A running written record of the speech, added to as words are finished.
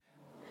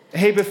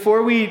Hey,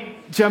 before we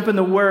jump in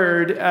the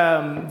word,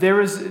 there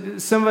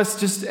was some of us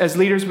just as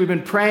leaders, we've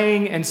been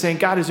praying and saying,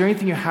 God, is there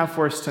anything you have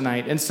for us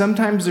tonight? And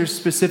sometimes there's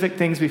specific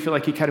things we feel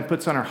like he kind of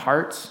puts on our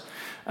hearts.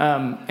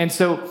 I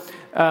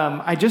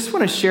just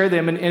want to share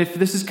them. And if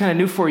this is kind of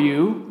new for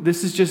you,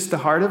 this is just the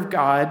heart of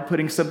God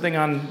putting something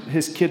on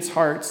his kids'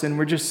 hearts. And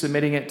we're just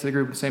submitting it to the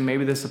group and saying,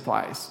 maybe this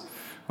applies.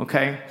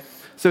 Okay.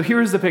 So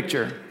here's the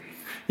picture.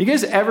 You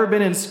guys ever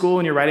been in school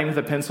and you're writing with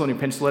a pencil and your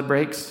pencil lead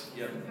breaks?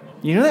 Yep.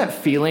 You know that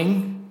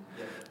feeling?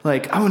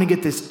 Like, I want to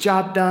get this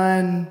job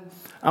done.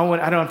 I don't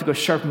have to go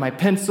sharpen my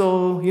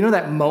pencil. You know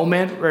that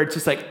moment where it's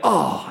just like,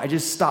 oh, I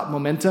just stopped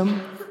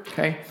momentum?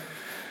 Okay.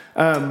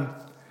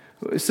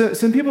 So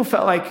some people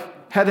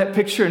had that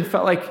picture and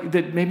felt like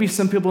that maybe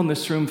some people in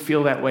this room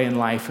feel that way in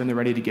life and they're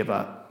ready to give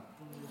up.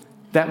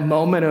 That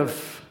moment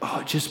of,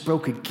 oh, it just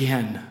broke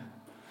again.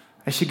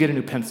 I should get a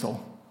new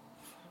pencil.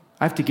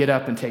 I have to get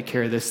up and take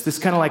care of this. This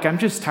kind of like, I'm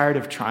just tired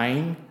of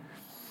trying.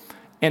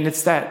 And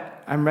it's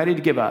that I'm ready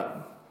to give up.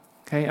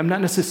 Okay, I'm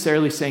not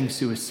necessarily saying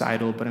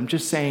suicidal, but I'm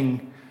just saying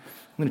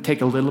I'm going to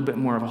take a little bit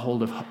more of a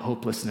hold of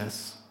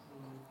hopelessness.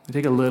 I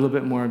take a little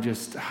bit more of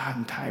just,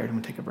 I'm tired, I'm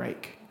going to take a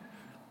break.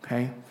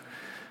 Okay?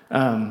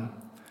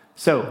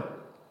 So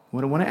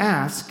what I want to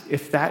ask,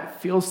 if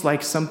that feels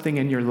like something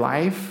in your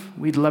life,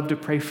 we'd love to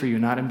pray for you,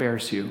 not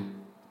embarrass you,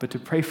 but to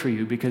pray for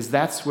you, because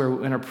that's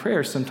where in our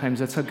prayers, sometimes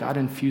that's how God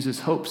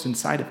infuses hopes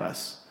inside of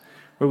us,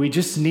 where we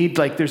just need,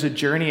 there's a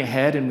journey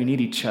ahead and we need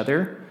each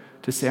other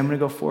to say, I'm going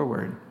to go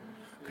forward.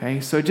 Okay,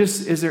 so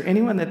is there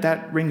anyone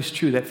that rings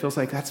true, that feels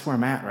like that's where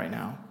I'm at right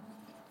now?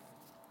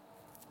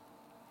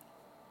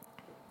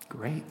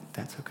 Great,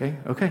 that's okay.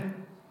 Okay,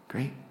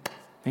 great.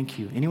 Thank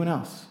you. Anyone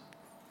else?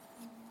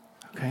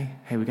 Okay,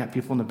 hey, we got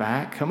people in the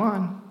back. Come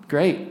on,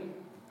 great.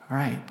 All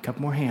right, a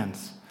couple more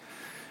hands.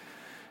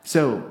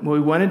 So what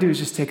we want to do is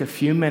just take a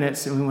few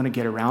minutes and we want to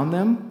get around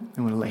them,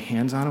 and we want to lay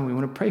hands on them, we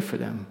want to pray for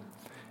them.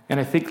 And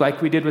I think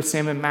like we did with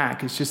Sam and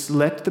Mac, is just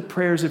let the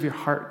prayers of your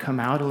heart come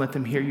out and let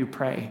them hear you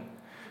pray.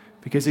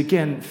 Because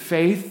again,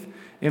 faith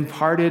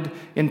imparted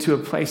into a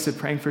place of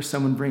praying for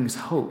someone brings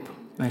hope.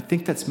 And I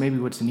think that's maybe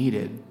what's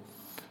needed.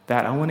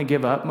 That I want to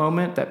give up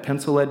moment, that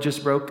pencil lead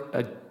just broke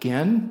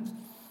again.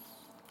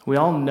 We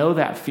all know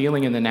that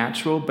feeling in the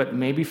natural, but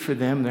maybe for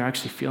them, they're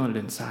actually feeling it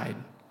inside.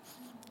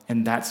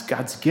 And that's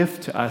God's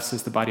gift to us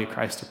as the body of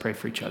Christ to pray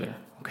for each other.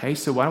 Okay,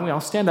 so why don't we all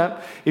stand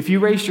up? If you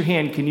raised your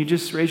hand, can you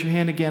just raise your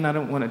hand again?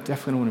 Definitely don't want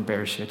to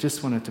embarrass you. I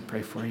just wanted to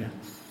pray for you.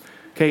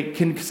 Okay,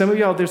 can some of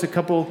y'all, there's a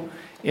couple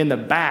in the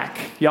back.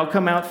 Y'all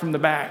come out from the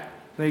back.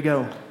 There you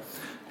go.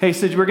 Hey,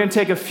 so we're going to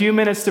take a few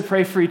minutes to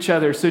pray for each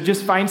other. So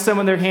just find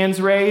someone, their hands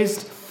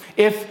raised.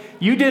 If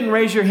you didn't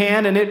raise your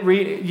hand and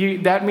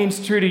that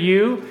means true to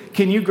you,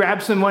 can you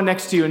grab someone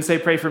next to you and say,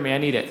 pray for me, I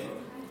need it.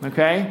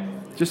 Okay?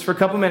 Just for a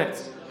couple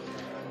minutes.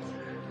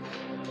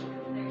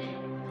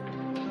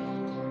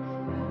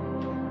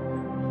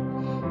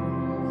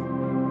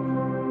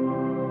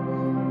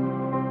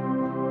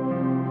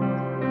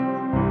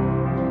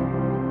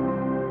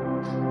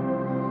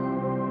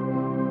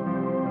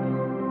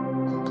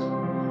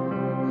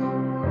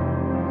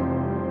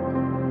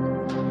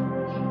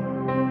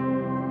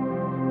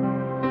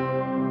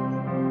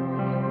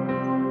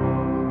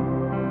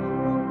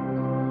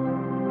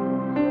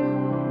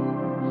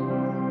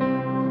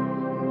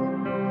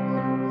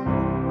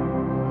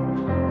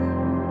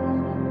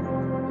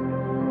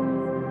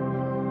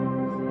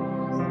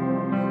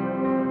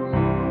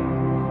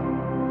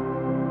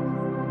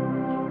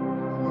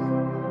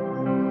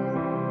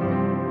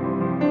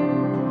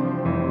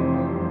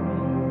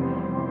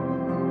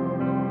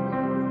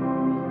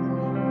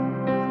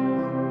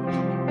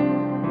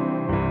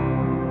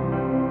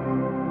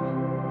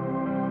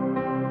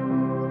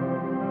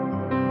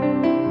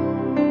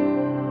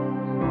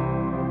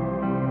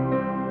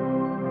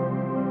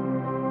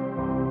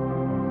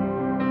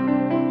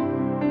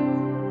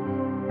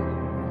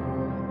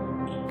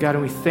 God,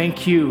 and we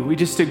thank you. We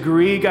just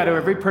agree, God, to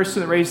every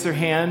person that raised their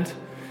hand.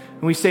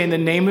 And we say in the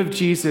name of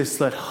Jesus,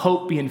 let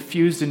hope be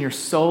infused in your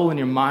soul and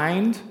your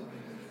mind.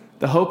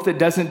 The hope that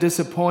doesn't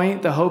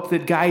disappoint, the hope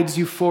that guides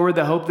you forward,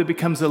 the hope that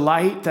becomes a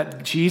light,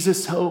 that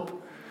Jesus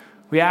hope.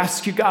 We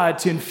ask you, God,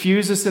 to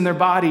infuse us in their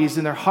bodies,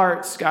 in their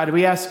hearts, God.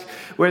 We ask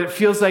where it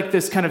feels like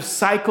this kind of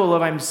cycle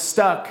of I'm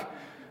stuck,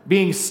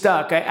 being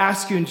stuck. I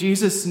ask you in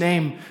Jesus'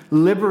 name,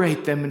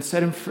 liberate them and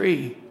set them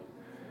free.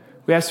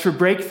 We ask for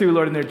breakthrough,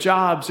 Lord, in their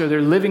jobs or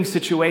their living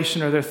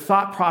situation or their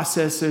thought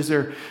processes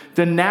or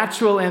the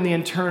natural and the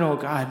internal,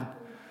 God,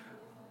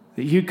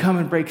 that you come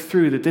and break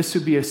through, that this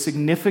would be a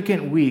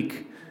significant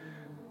week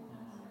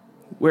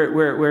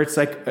where it's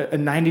like a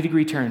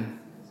 90-degree turn.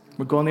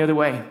 We're going the other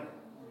way.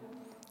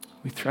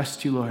 We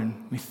trust you, Lord.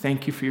 We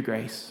thank you for your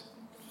grace.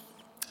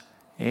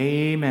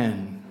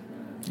 Amen.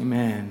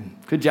 Amen.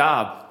 Good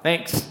job.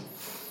 Thanks.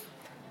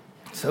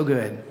 So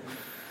good.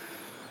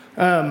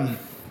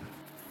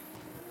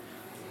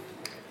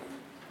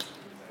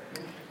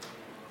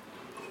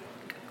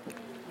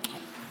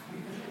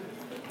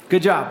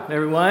 Good job,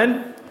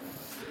 everyone.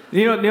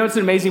 You know what's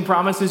an amazing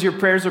promise is your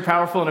prayers are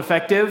powerful and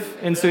effective.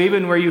 And so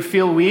even where you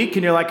feel weak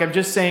and you're like, I'm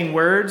just saying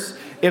words,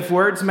 if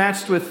words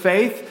matched with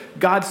faith,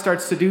 God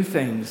starts to do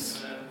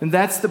things. And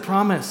that's the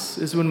promise,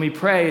 is when we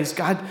pray, is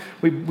God,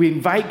 we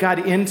invite God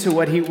into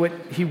what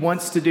he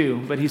wants to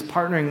do, but he's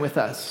partnering with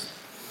us.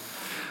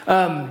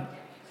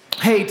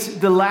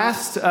 The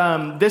last,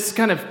 this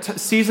kind of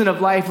season of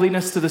life leading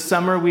us to the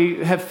summer,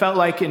 we have felt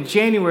like in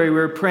January we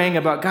were praying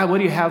about, God, what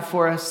do you have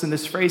for us? And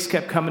this phrase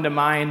kept coming to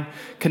mind,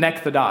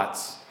 connect the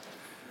dots.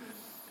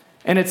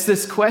 And it's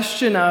this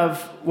question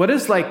of what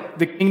is like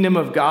the kingdom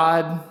of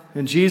God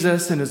and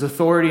Jesus and his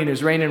authority and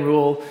his reign and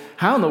rule?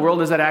 How in the world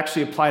does that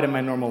actually apply to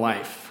my normal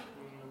life?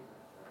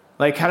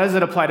 Like, how does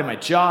that apply to my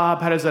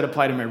job? How does that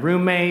apply to my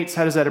roommates?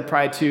 How does that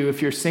apply to,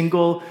 if you're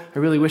single, I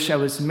really wish I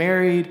was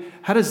married?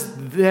 How does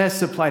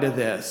this apply to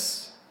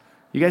this?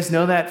 You guys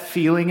know that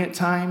feeling at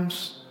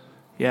times?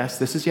 Yes,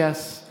 this is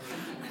yes.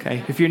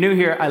 Okay, if you're new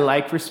here, I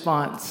like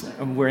response.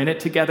 We're in it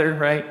together,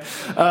 right?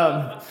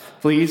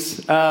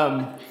 Please.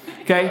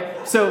 Okay,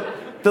 so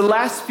the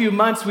last few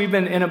months we've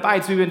been in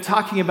Abides, we've been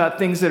talking about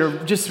things that are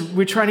just,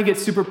 we're trying to get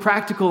super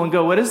practical and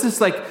go, what is this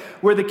like,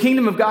 where the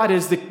kingdom of God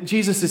is,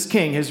 Jesus is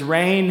king, his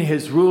reign,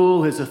 his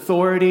rule, his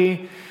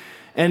authority.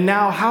 And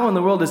now how in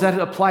the world does that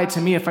apply to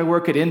me if I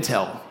work at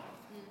Intel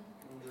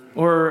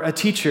or a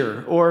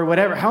teacher or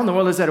whatever? How in the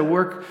world does that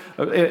work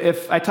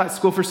if I taught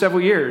school for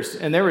several years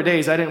and there were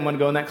days I didn't want to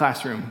go in that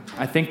classroom?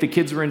 I think the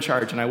kids were in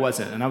charge and I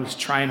wasn't, and I was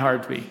trying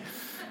hard to be.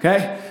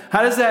 Okay?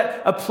 How does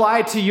that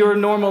apply to your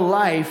normal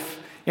life?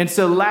 And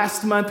so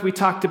last month we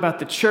talked about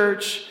the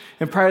church,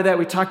 and prior to that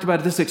we talked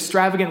about this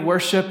extravagant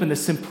worship and the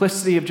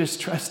simplicity of just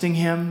trusting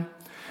him.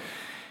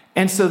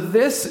 And so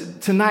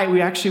tonight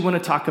we actually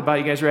want to talk about,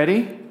 you guys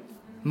ready?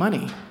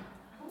 Money.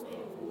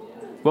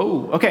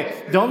 Whoa,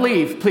 okay, don't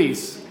leave,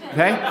 please,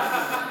 okay?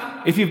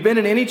 If you've been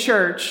in any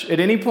church at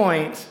any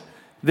point,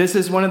 this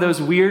is one of those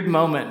weird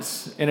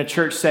moments in a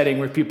church setting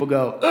where people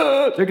go,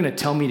 they're going to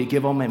tell me to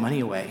give all my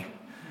money away.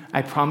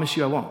 I promise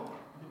you I won't.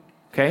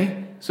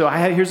 Okay? So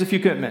here's a few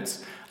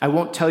commitments. I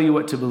won't tell you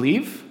what to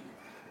believe.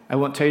 I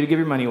won't tell you to give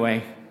your money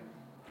away.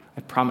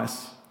 I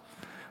promise.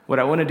 What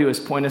I want to do is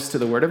point us to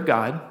the Word of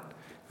God,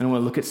 and I want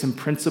to look at some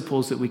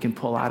principles that we can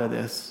pull out of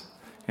this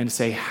and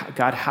say,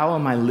 God, how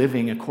am I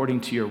living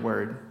according to your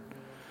Word?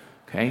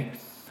 Okay?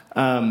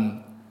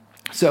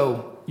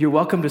 So you're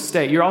welcome to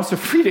stay. You're also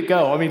free to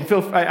go. I mean,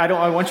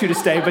 I want you to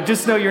stay, but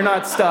just know you're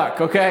not stuck,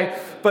 okay?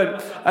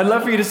 But I'd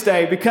love for you to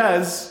stay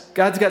because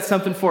God's got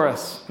something for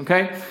us,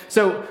 okay?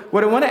 So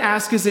what I want to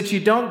ask is that you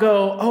don't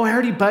go, I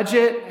already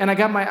budget and I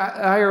got my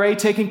IRA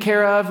taken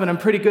care of and I'm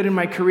pretty good in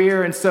my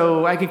career and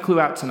so I can clue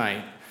out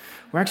tonight.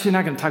 We're actually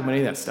not going to talk about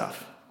any of that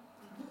stuff.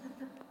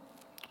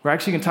 We're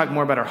actually going to talk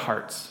more about our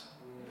hearts,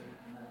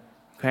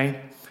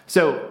 okay?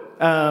 So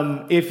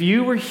if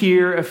you were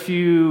here a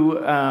few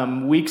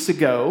weeks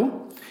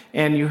ago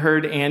and you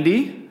heard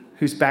Andy,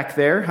 who's back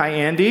there. Hi,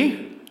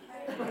 Andy.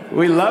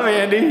 We love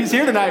Andy. He's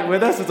here tonight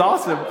with us. It's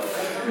awesome.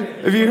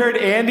 If you heard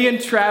Andy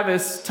and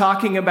Travis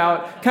talking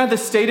about kind of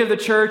the state of the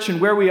church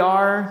and where we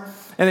are,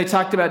 and they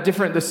talked about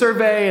the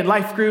survey and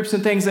life groups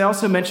and things, they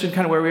also mentioned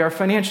kind of where we are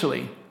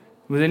financially.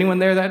 Was anyone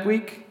there that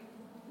week?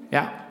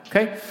 Yeah,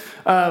 okay.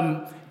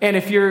 And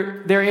if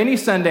you're there any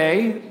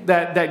Sunday,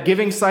 that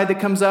giving slide that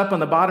comes up on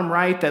the bottom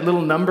right, that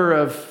little number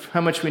of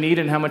how much we need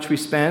and how much we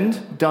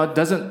spend,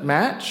 doesn't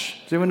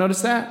match. Does anyone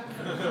notice that?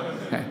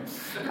 Okay.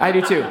 I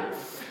do too.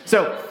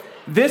 So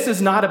this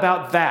is not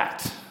about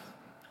that.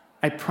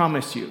 I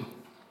promise you.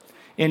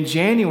 In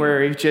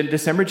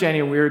December,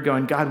 January, we were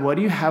going, God, what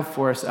do you have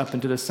for us up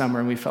into the summer?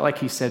 And we felt like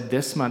he said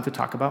this month to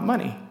talk about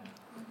money.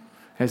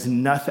 Has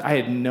nothing. I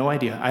had no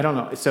idea. I don't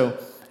know. So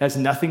it has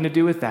nothing to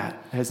do with that.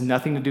 It has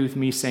nothing to do with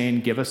me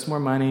saying, give us more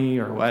money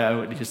or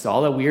what. Just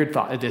all a weird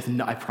thought.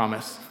 I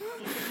promise.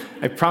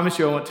 I promise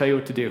you I won't tell you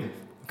what to do.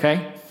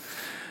 Okay?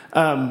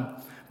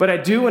 But I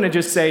do want to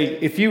just say,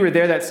 if you were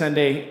there that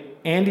Sunday,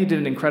 Andy did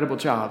an incredible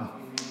job.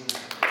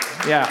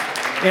 Yeah.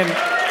 And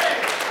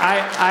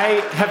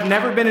I have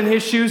never been in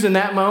his shoes in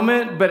that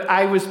moment, but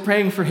I was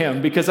praying for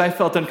him because I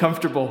felt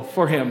uncomfortable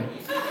for him.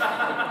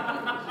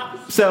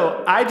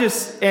 So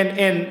and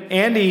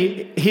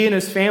Andy, he and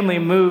his family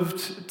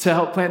moved to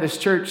help plant this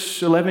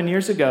church 11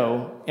 years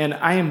ago, and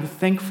I am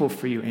thankful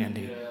for you,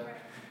 Andy.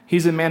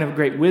 He's a man of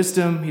great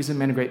wisdom. He's a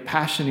man of great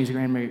passion. He's a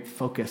man of great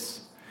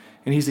focus.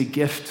 And he's a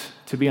gift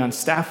to be on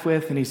staff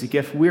with, and he's a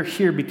gift. We're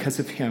here because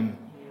of him.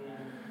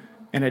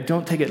 And I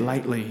don't take it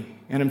lightly.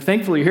 And I'm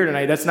thankful you're here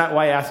tonight. That's not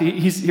why I asked.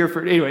 He's here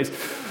for anyways.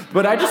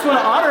 But I just want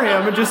to honor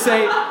him and just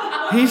say,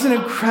 he's an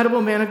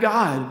incredible man of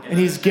God. And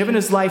he's given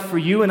his life for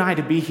you and I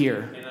to be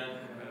here.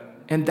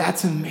 And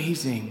that's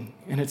amazing.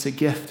 And it's a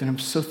gift. And I'm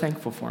so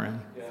thankful for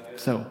him.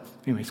 So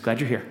anyways, glad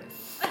you're here.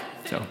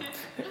 So,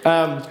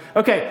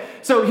 okay.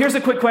 So here's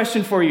a quick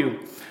question for you.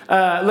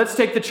 Let's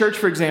take the church,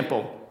 for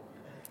example.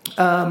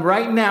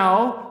 Right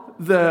now,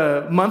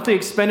 the monthly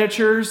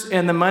expenditures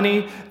and the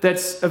money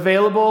that's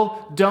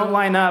available don't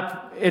line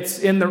up. It's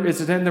in the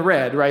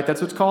red, right? That's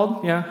what it's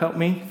called? Yeah, help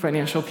me,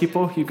 financial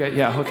people. You got,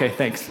 yeah, okay,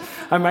 thanks.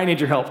 I might need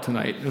your help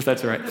tonight, if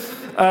that's all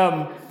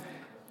right.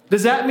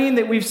 Does that mean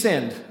that we've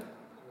sinned?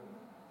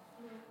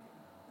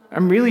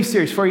 I'm really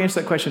serious. Before you answer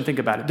that question, think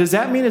about it. Does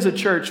that mean as a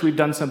church we've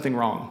done something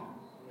wrong?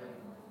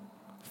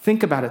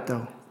 Think about it,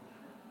 though.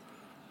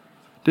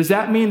 Does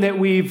that mean that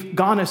we've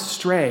gone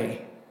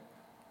astray?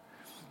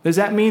 Does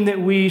that mean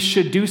that we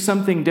should do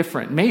something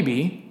different?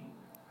 Maybe,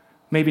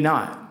 maybe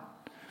not.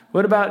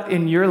 What about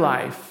in your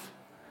life?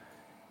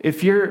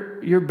 If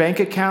your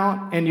bank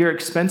account and your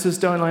expenses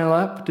don't line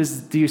up,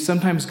 do you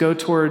sometimes go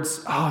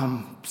towards,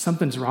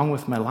 something's wrong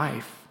with my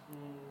life?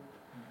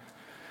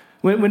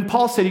 When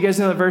Paul said, you guys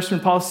know that verse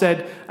when Paul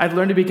said, I've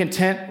learned to be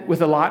content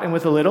with a lot and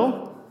with a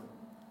little?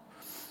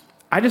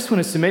 I just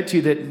want to submit to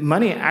you that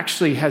money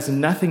actually has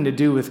nothing to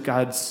do with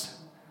God's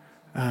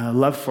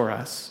love for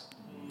us.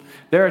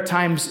 There are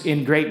times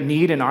in great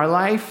need in our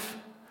life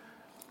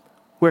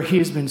where he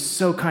has been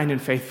so kind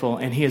and faithful,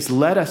 and he has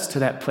led us to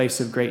that place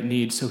of great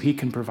need so he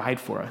can provide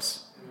for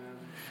us. Amen.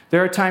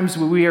 There are times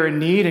where we are in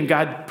need and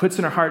God puts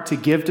in our heart to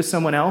give to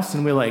someone else,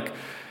 and we're like,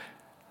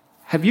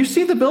 have you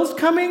seen the bills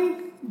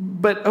coming?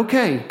 But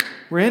okay,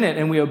 we're in it,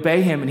 and we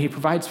obey him, and he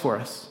provides for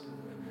us.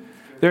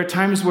 There are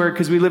times where,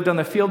 because we lived on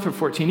the field for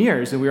 14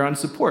 years and we were on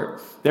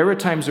support, there were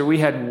times where we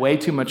had way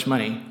too much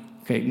money.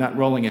 Okay, not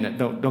rolling in it,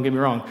 don't get me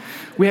wrong.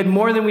 We had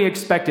more than we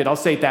expected, I'll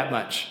say it that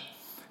much.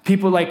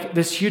 People like,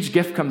 this huge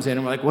gift comes in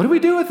and we're like, what do we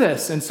do with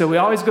this? And so we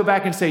always go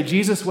back and say,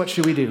 Jesus, what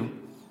should we do?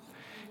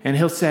 And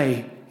he'll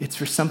say, it's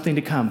for something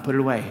to come, put it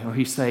away. Or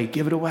he'll say,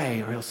 give it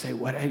away. Or he'll say,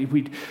 what?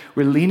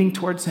 We're leaning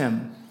towards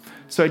him.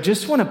 So I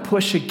just want to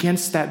push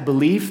against that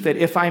belief that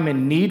if I'm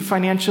in need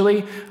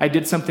financially, I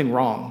did something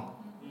wrong.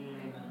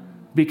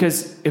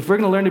 Because if we're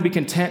going to learn to be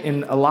content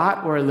in a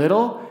lot or a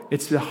little,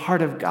 it's the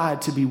heart of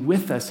God to be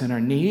with us in our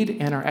need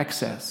and our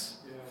excess.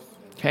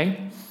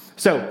 Okay?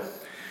 So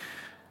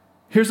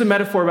here's a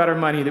metaphor about our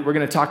money that we're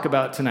going to talk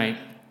about tonight.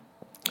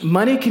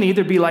 Money can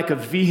either be like a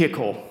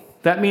vehicle.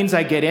 That means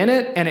I get in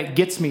it and it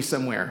gets me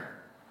somewhere.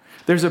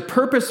 There's a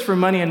purpose for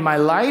money in my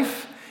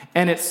life,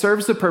 and it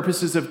serves the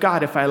purposes of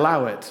God if I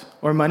allow it.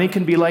 Or money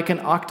can be like an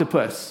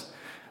octopus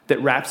that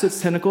wraps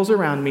its tentacles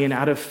around me, and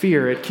out of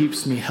fear, it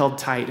keeps me held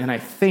tight, and I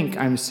think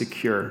I'm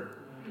secure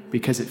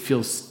because it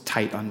feels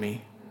tight on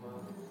me.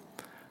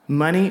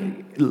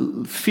 Money,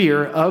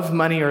 fear of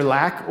money or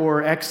lack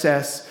or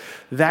excess,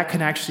 that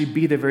can actually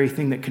be the very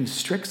thing that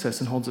constricts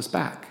us and holds us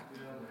back.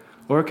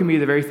 Or it can be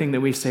the very thing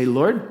that we say,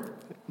 Lord,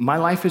 my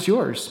life is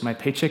yours. My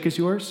paycheck is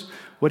yours.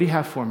 What do you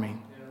have for me?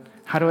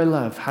 How do I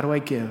love? How do I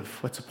give?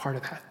 What's a part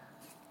of that?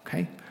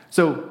 Okay.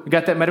 So we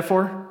got that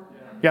metaphor?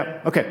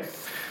 Yeah. Okay.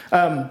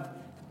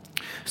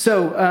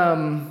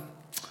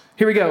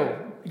 Here we go.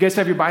 You guys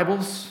have your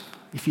Bibles?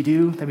 If you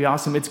do, that'd be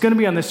awesome. It's going to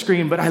be on the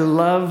screen, but I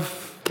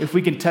love if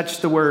we can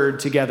touch the word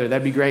together.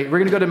 That'd be great. We're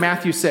going to go to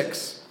Matthew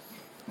 6.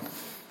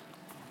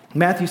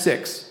 Matthew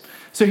 6.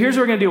 So here's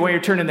what we're going to do while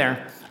you're turning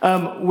there.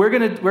 We're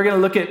going to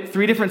look at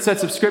 3 different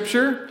sets of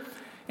scripture,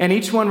 and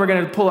each one we're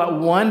going to pull out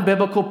one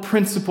biblical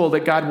principle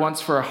that God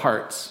wants for our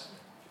hearts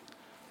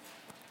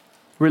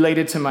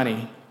related to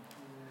money.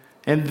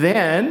 And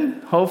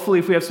then, hopefully,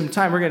 if we have some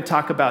time, we're going to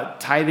talk about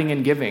tithing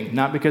and giving.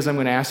 Not because I'm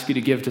going to ask you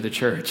to give to the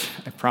church,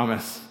 I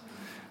promise,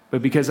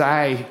 but because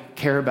I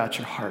care about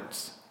your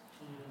hearts.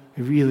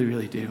 I really,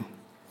 really do.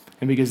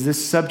 And because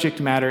this subject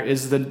matter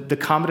is the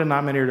common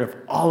denominator of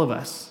all of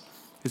us,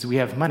 is we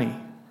have money.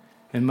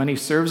 And money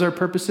serves our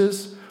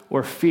purposes,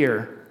 or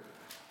fear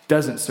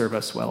doesn't serve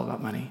us well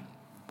about money.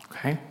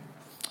 Okay?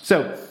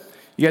 So,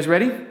 you guys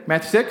ready?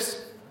 Matthew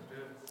 6,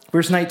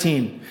 verse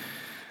 19.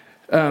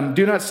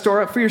 Do not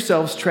store up for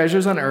yourselves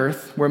treasures on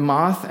earth where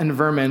moth and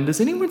vermin.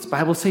 Does anyone's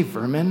Bible say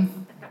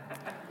vermin?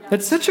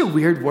 That's such a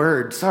weird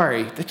word.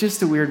 Sorry. That's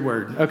just a weird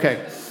word.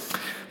 Okay.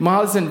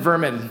 Moths and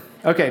vermin.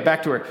 Okay,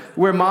 back to it.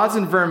 Where moths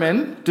and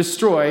vermin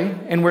destroy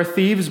and where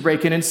thieves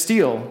break in and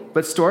steal.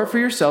 But store up for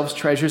yourselves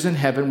treasures in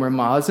heaven where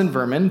moths and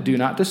vermin do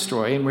not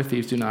destroy and where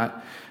thieves do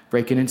not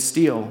break in and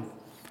steal.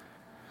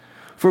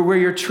 For where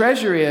your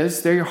treasure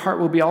is, there your heart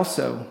will be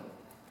also.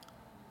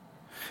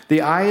 The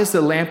eye is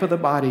the lamp of the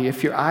body.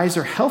 If your eyes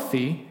are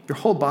healthy, your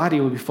whole body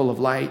will be full of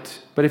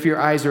light. But if your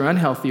eyes are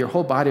unhealthy, your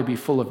whole body will be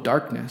full of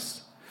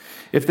darkness.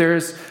 If there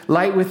is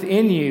light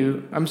within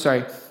you,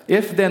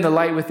 if then the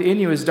light within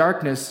you is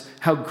darkness,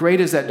 how great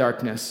is that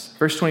darkness?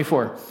 Verse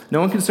 24, no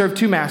one can serve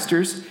 2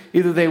 masters.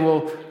 Either they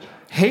will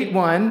hate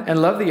one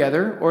and love the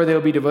other, or they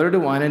will be devoted to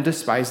one and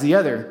despise the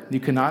other. You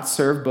cannot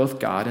serve both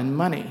God and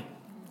money.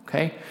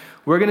 Okay?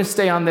 We're going to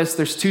stay on this.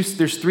 There's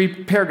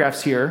 3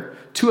 paragraphs here.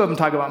 2 of them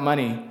talk about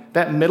money.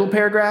 That middle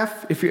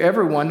paragraph, if you're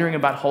ever wondering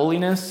about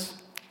holiness,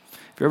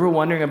 if you're ever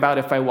wondering about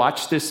if I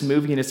watch this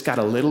movie and it's got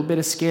a little bit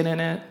of skin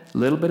in it, a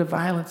little bit of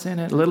violence in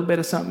it, a little bit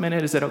of something in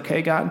it, is that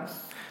okay, God?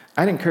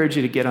 I'd encourage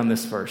you to get on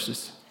this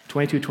verse,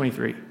 22,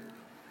 23.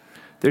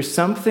 There's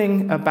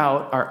something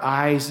about our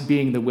eyes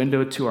being the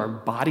window to our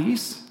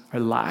bodies, our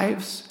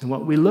lives, and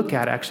what we look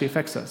at actually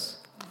affects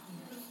us.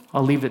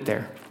 I'll leave it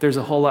there. There's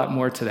a whole lot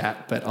more to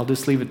that, but I'll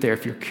just leave it there.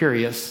 If you're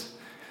curious,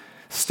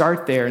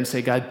 start there and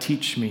say, God,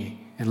 teach me,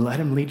 and let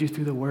him lead you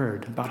through the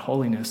word about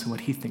holiness and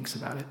what he thinks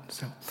about it.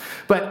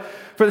 But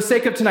for the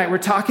sake of tonight, we're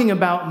talking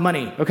about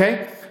money,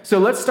 okay? So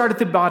let's start at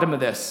the bottom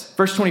of this.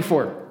 Verse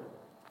 24.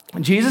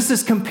 Jesus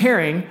is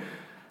comparing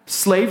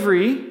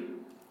slavery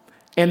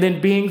and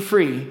then being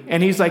free.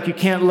 And he's like, you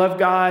can't love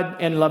God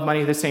and love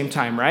money at the same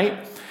time,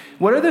 right?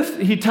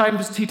 He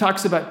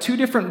talks about two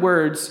different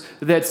words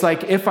that's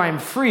like, if I'm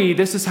free,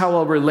 this is how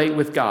I'll relate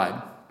with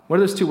God. What are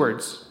those two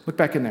words? Look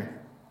back in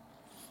there.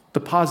 The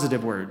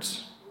positive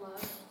words.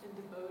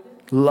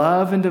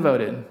 Love and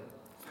devoted.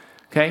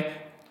 Okay?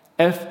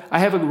 If I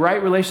have a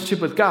right relationship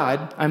with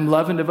God, I'm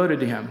love and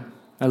devoted to him.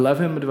 I love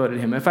him and devoted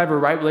to him. If I have a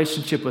right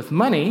relationship with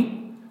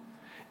money,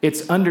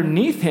 it's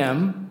underneath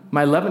him.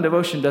 My love and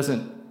devotion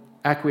doesn't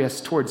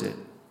acquiesce towards it.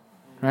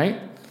 Right?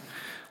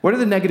 What are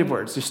the negative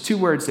words? There's two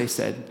words they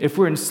said. If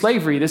we're in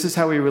slavery, this is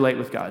how we relate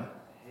with God.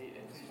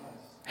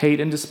 Hate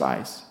and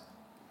despise.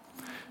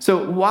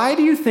 So why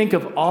do you think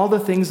of all the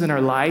things in our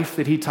life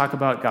that he talk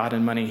about God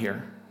and money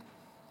here?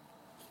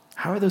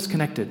 How are those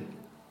connected?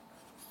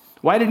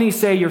 Why didn't he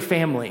say your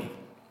family?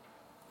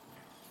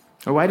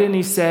 Or why didn't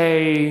he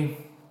say,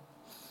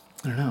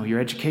 I don't know, your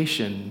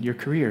education, your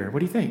career? What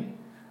do you think?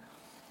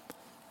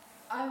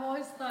 I've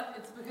always thought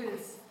it's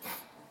because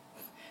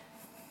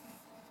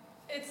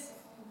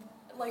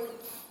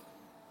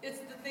it's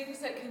the things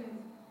that can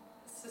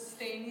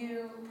sustain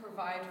you,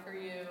 provide for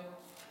you,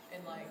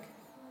 and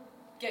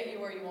get you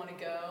where you want to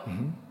go.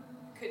 Mm-hmm.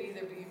 Could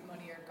either be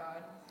money or God.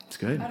 It's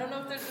good. I don't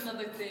know if there's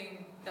another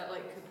thing that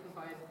could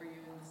provide for you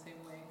in the same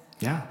way.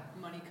 Yeah.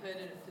 Money could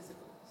in a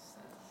physical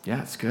sense.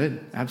 Yeah, it's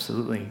good.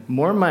 Absolutely.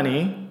 More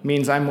money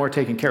means I'm more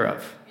taken care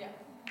of. Yeah.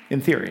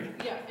 In theory.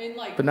 Yeah,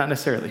 but not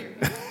necessarily.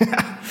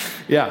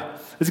 Yeah,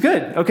 it's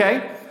good.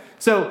 Okay.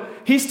 So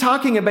he's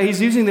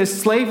using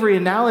this slavery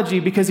analogy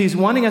because he's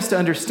wanting us to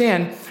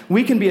understand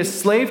we can be a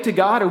slave to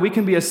God or we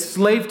can be a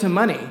slave to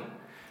money.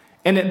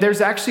 And there's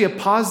actually a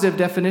positive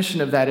definition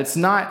of that. It's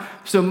not,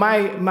 so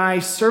my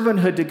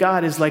servanthood to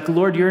God is like,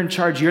 Lord, you're in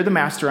charge, you're the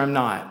master, I'm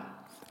not.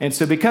 And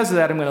so because of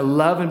that, I'm going to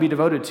love and be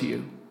devoted to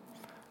you.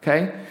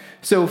 Okay?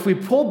 So if we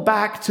pull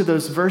back to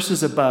those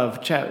verses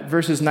above,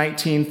 verses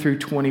 19 through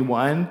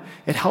 21,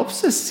 it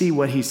helps us see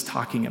what he's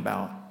talking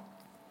about.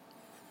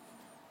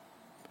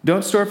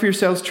 Don't store for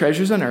yourselves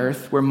treasures on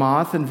earth where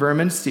moth and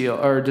vermin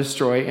steal or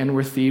destroy and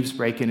where thieves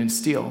break in and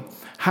steal.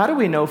 How do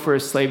we know if we're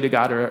a slave to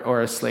God or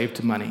a slave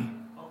to money?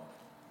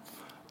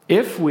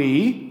 If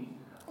we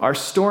are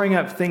storing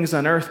up things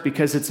on earth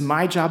because it's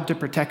my job to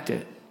protect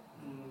it.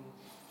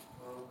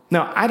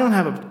 Now, I don't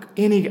have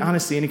any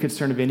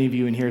concern of any of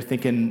you in here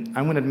thinking,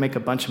 I'm going to make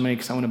a bunch of money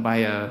because I want to buy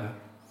a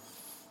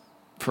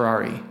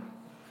Ferrari.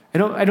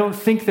 I don't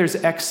think there's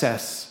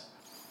excess.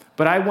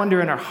 But I wonder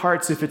in our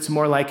hearts if it's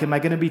more like, am I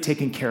going to be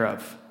taken care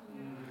of?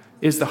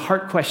 Is the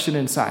heart question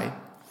inside.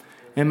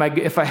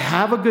 If I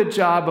have a good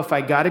job, if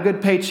I got a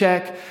good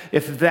paycheck,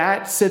 if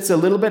that sits a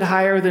little bit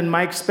higher than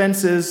my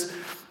expenses,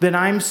 then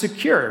I'm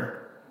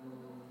secure.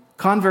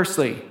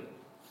 Conversely,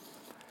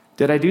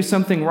 did I do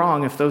something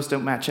wrong if those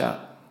don't match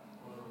up?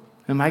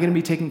 Am I going to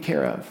be taken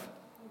care of?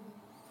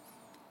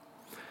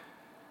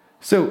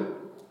 So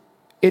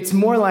it's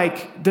more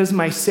like, does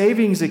my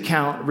savings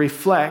account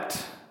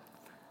reflect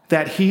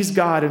that he's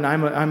God and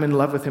I'm in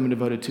love with him and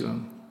devoted to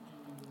him?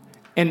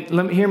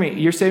 And hear me,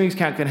 your savings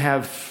account can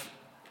have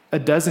a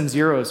dozen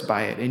zeros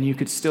by it and you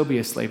could still be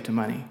a slave to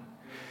money.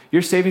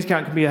 Your savings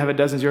account can have a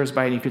dozen zeros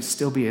by it and you could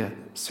still be a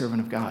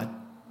servant of God.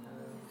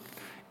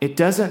 It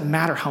doesn't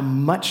matter how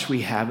much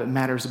we have, it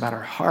matters about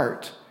our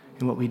heart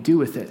and what we do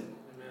with it.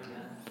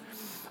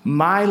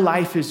 My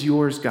life is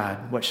yours,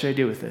 God. What should I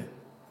do with it?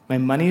 My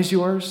money is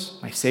yours,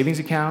 my savings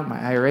account, my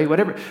IRA,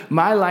 whatever.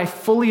 My life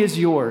fully is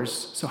yours.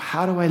 So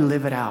how do I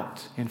live it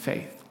out in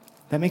faith?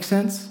 That makes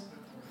sense?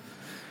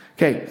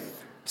 Okay,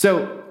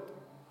 so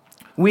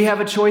we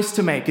have a choice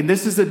to make. And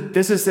this is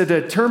a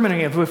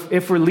determining of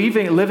if we're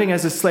living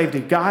as a slave to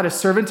God, a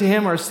servant to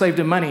him, or a slave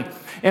to money.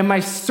 Am I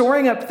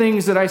storing up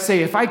things that I say,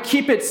 if I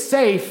keep it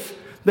safe,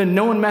 then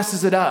no one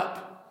messes it up?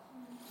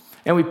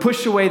 And we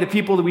push away the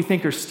people that we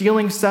think are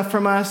stealing stuff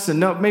from us. And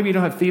no, maybe you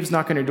don't have thieves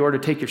knock on your door to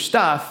take your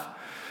stuff.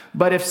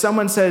 But if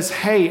someone says,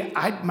 hey,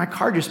 my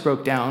car just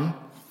broke down,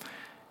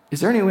 is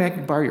there any way I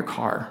can borrow your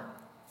car?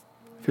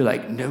 If you're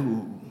like,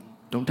 no,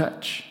 don't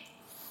touch.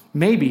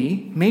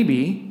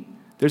 Maybe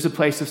there's a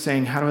place of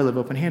saying, how do I live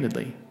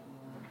open-handedly?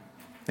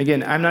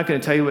 Again, I'm not going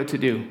to tell you what to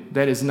do.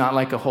 That is not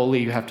like a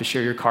holy, you have to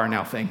share your car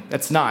now thing.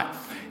 That's not.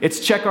 It's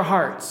check our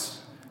hearts.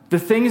 The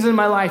things in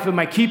my life, am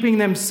I keeping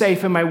them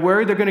safe? Am I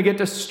worried they're going to get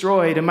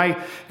destroyed? Am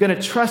I going to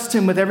trust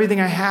him with everything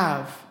I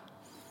have?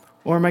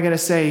 Or am I going to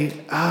say,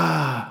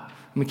 I'm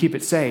going to keep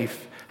it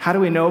safe? How do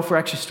we know if we're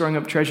actually storing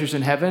up treasures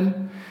in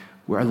heaven?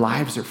 Where our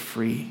lives are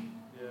free.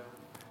 Yeah.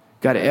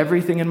 God,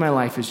 everything in my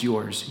life is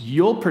yours.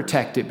 You'll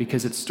protect it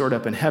because it's stored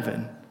up in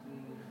heaven.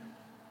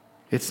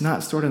 It's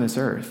not stored on this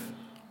earth.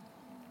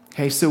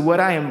 Okay, so what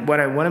I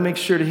want to make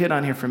sure to hit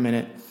on here for a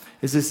minute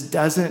is this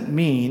doesn't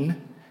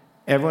mean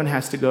everyone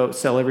has to go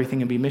sell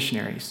everything and be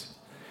missionaries.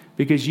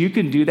 Because you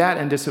can do that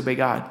and disobey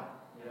God.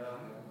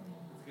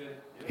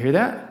 Hear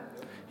that?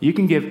 You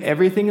can give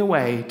everything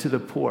away to the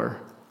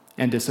poor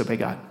and disobey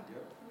God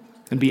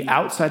and be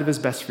outside of his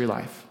best for your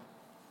life.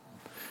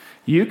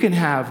 You can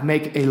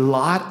make a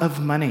lot of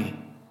money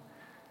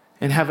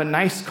and have a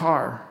nice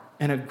car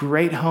and a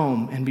great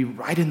home and be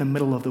right in the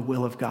middle of the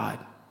will of God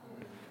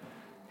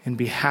and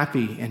be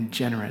happy and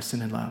generous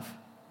and in love.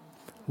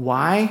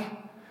 Why?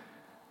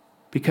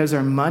 Because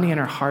our money and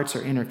our hearts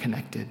are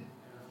interconnected.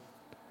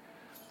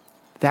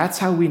 That's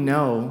how we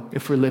know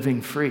if we're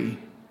living free.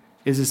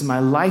 Is my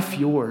life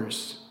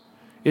yours?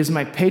 Is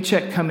my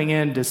paycheck coming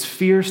in? Does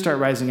fear start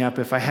rising up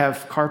if I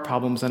have car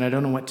problems and I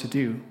don't know what to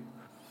do?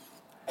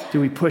 Do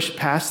we push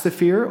past the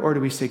fear, or do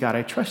we say, God,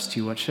 I trust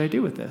you. What should I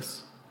do with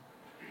this?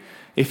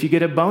 If you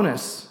get a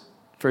bonus,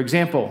 for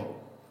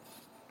example,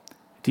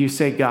 do you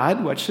say,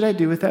 God, what should I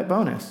do with that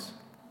bonus?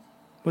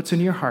 What's in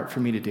your heart for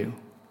me to do?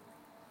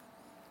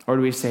 Or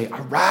do we say,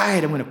 all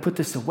right, I'm going to put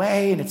this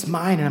away and it's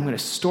mine and I'm going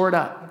to store it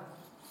up.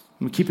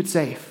 I'm going to keep it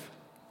safe.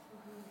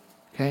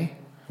 Okay?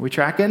 Are we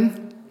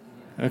tracking?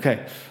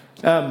 Okay.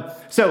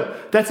 So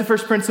that's the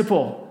first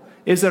principle,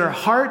 is that our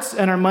hearts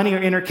and our money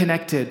are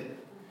interconnected.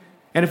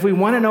 And if we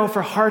want to know if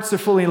our hearts are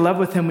fully in love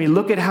with him, we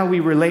look at how we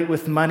relate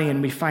with money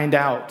and we find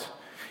out.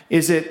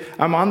 Is it,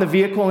 I'm on the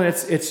vehicle and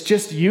it's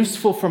just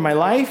useful for my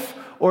life,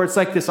 or it's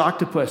like this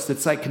octopus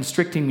that's like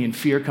constricting me and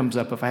fear comes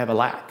up if I have a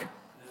lack?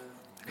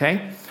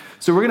 Okay?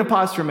 So we're going to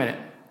pause for a minute.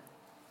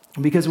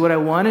 Because what I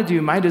want to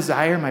do, my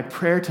desire, my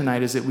prayer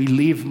tonight is that we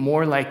leave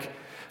more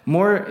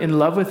in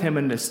love with him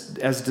and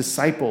as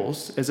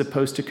disciples as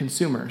opposed to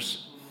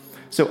consumers.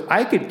 So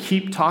I could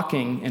keep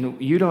talking and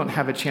you don't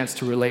have a chance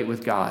to relate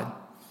with God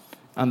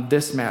on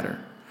this matter.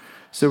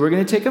 So we're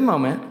going to take a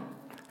moment.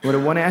 What I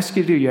want to ask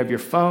you to do, you have your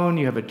phone,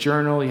 you have a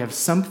journal, you have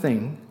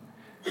something,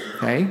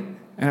 okay?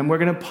 And we're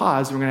going to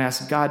pause. We're going to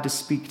ask God to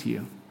speak to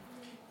you.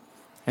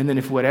 And then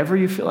if whatever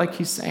you feel like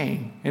he's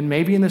saying, and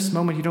maybe in this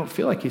moment you don't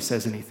feel like he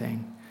says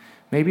anything,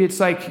 maybe it's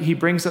like he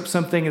brings up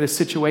something in a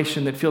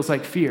situation that feels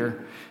like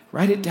fear,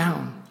 write it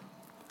down.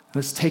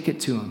 Let's take it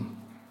to him.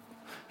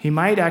 He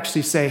might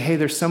actually say, hey,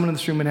 there's someone in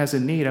this room that has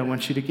a need I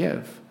want you to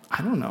give.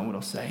 I don't know what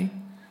he'll say.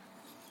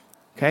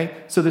 Okay?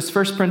 So this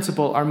first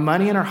principle, our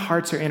money and our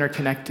hearts are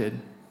interconnected.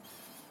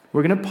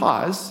 We're going to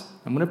pause.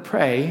 I'm going to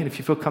pray. And if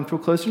you feel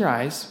comfortable closing your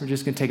eyes, we're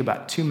just going to take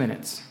about 2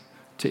 minutes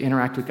to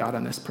interact with God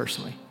on this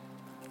personally.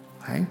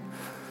 Okay?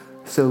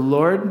 So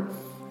Lord,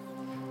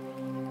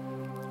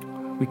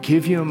 we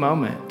give you a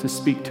moment to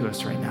speak to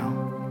us right now.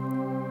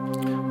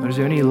 Lord, is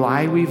there any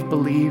lie we've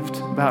believed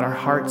about our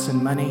hearts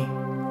and money?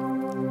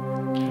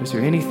 Is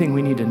there anything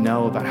we need to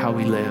know about how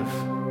we live?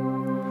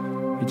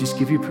 We just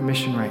give you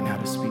permission right now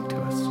to speak to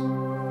us.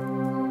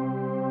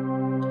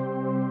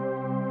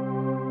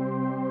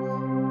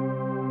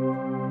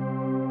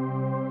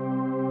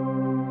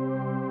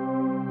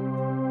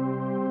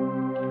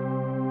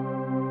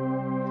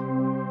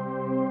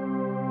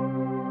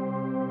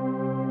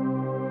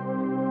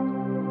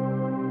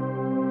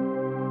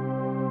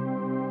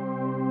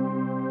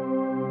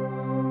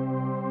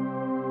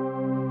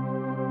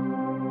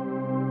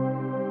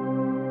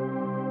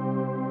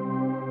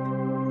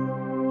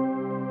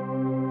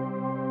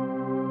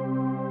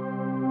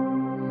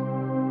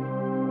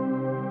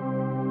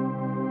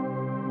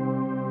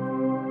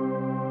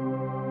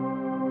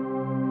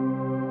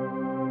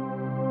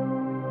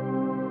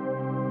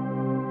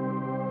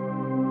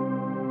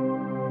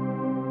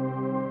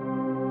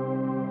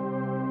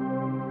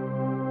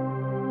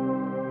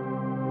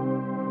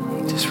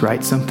 Just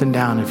write something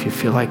down. If you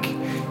feel like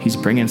he's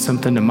bringing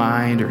something to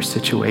mind or a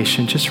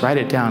situation, just write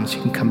it down so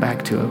you can come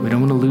back to it. We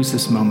don't want to lose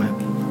this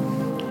moment.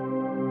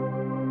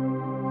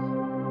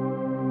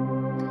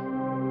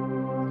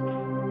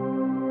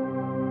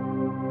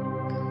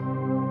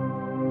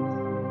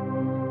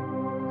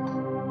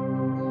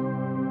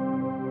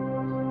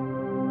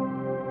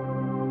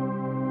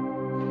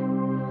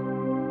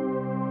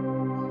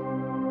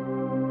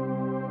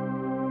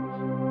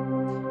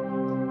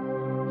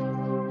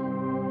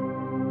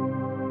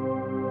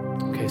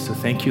 So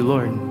thank you,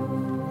 Lord.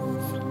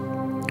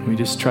 We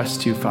just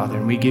trust you, Father,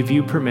 and we give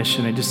you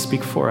permission. I just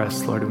speak for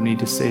us, Lord. We need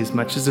to say as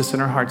much as this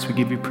in our hearts. We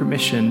give you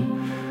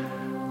permission,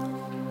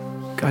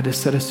 God, to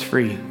set us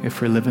free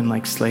if we're living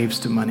like slaves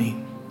to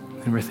money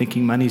and we're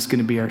thinking money's going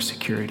to be our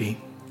security.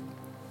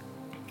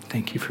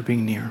 Thank you for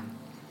being near.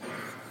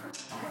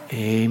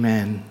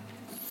 Amen.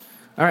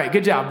 All right,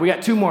 good job. We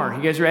got 2 more.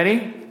 You guys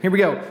ready? Here we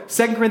go.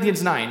 2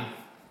 Corinthians 9.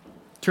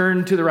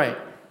 Turn to the right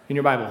in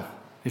your Bible,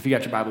 if you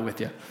got your Bible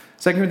with you.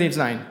 2 Corinthians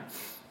 9.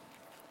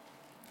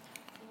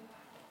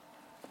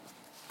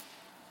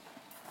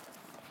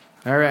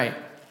 All right.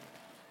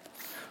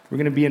 We're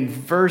going to be in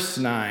verse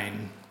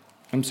 6,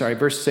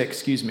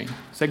 excuse me.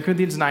 2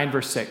 Corinthians 9,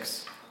 verse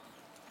 6.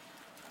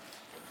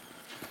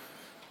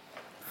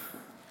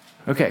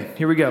 Okay,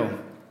 here we go.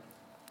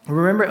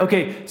 Remember,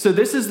 okay, so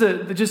this is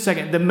just a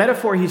second. The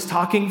metaphor he's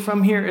talking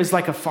from here is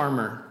like a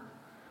farmer.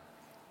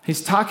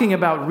 He's talking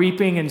about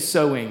reaping and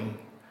sowing.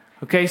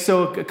 Okay,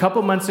 so a couple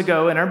months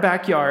ago in our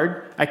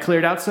backyard, I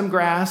cleared out some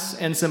grass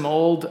and some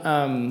old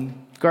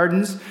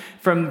gardens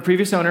from the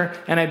previous owner,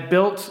 and I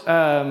built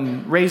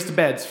raised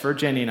beds for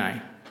Jenny and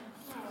I.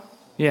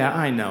 Yeah,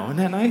 I know. Isn't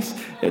that nice?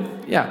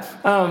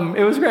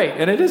 It was great,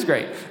 and it is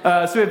great.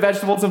 So we have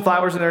vegetables and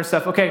flowers in there and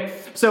stuff. Okay,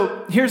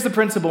 so here's the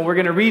principle. We're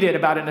going to read it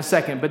about it in a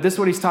second, but this is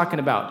what he's talking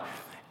about.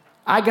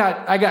 I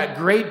got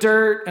great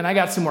dirt, and I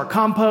got some more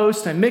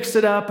compost. I mixed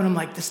it up, and I'm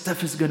like, this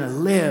stuff is going to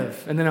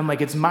live. And then I'm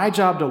like, it's my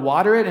job to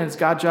water it, and it's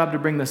God's job to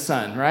bring the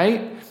sun,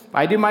 right? If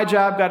I do my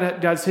job, God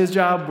does his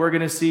job, we're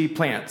going to see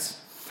plants.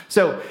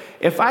 So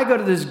if I go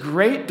to this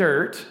great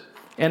dirt,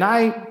 and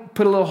I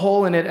put a little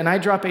hole in it, and I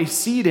drop a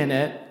seed in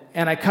it,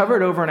 and I cover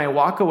it over, and I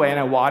walk away, and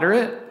I water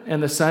it,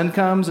 and the sun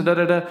comes, and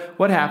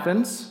what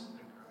happens?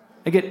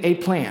 I get a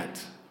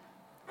plant.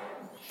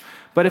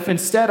 But if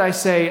instead I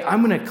say,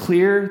 I'm going to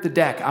clear the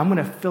deck, I'm going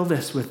to fill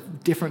this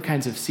with different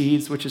kinds of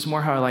seeds, which is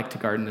more how I like to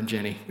garden than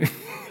Jenny.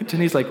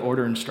 Jenny's like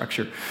order and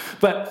structure.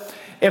 But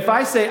if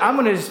I say, I'm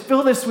going to just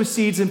fill this with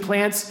seeds and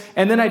plants,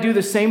 and then I do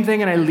the same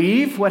thing and I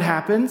leave, what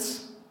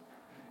happens?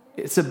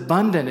 It's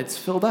abundant. It's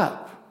filled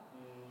up.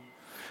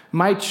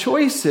 My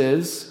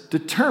choices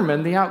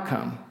determine the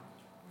outcome.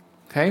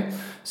 Okay?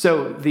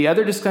 So the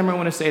other disclaimer, I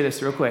want to say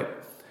this real quick.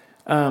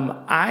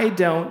 I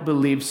don't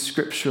believe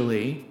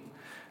scripturally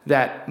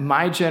that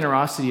my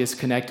generosity is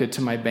connected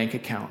to my bank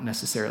account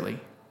necessarily.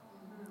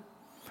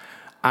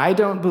 I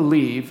don't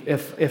believe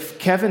if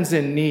Kevin's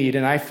in need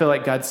and I feel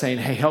like God's saying,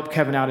 hey, help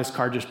Kevin out, his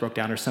car just broke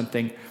down or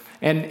something.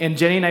 And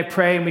Jenny and I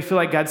pray and we feel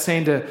like God's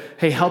saying to,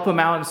 hey, help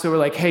him out. And so we're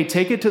like, hey,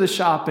 take it to the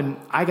shop and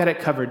I got it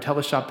covered. Tell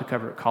the shop to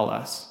cover it. Call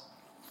us.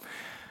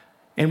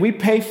 And we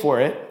pay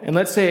for it. And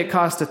let's say it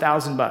cost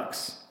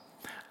 $1,000.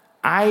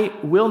 I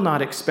will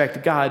not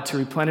expect God to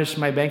replenish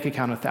my bank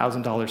account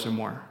 $1,000 or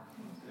more.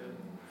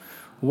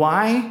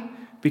 Why?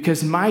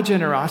 Because my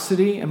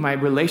generosity and my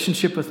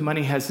relationship with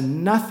money has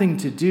nothing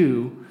to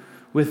do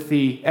with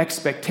the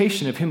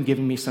expectation of him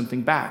giving me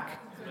something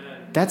back.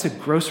 That's a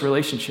gross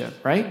relationship,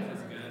 right?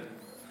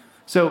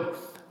 So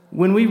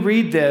when we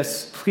read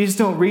this, please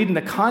don't read in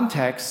the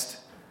context.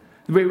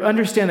 We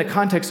understand the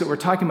context that we're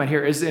talking about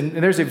here is, and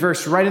there's a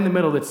verse right in the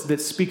middle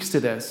that speaks to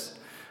this.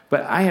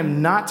 But I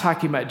am not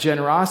talking about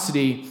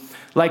generosity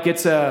like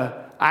it's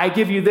I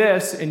give you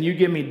this and you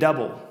give me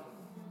double.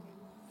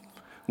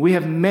 We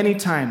have many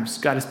times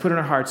God has put in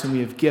our hearts and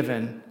we have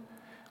given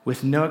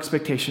with no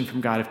expectation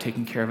from God of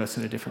taking care of us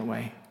in a different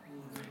way.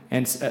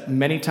 And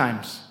many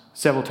times,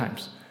 several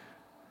times,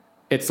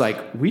 it's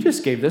like, we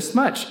just gave this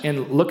much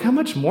and look how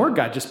much more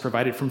God just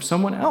provided from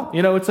someone else.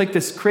 You know, it's like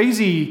this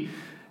crazy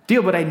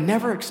deal, but I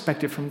never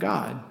expect it from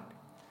God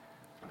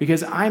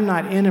because I'm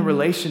not in a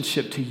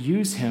relationship to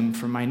use him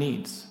for my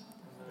needs.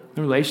 I'm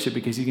in a relationship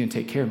because he's going to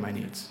take care of my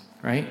needs,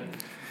 right?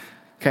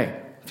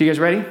 Okay, so you guys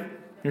ready? You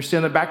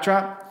understand the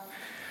backdrop?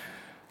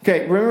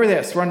 Okay, remember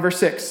this. We're on verse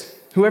 6.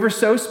 Whoever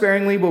sows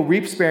sparingly will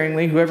reap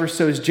sparingly. Whoever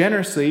sows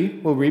generously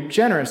will reap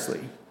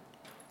generously.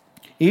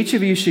 Each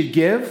of you should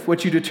give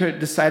what you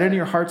decided in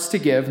your hearts to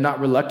give,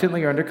 not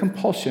reluctantly or under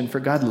compulsion, for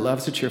God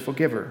loves a cheerful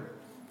giver.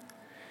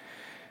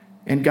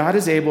 And God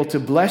is able to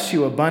bless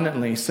you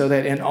abundantly so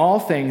that in all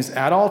things,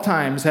 at all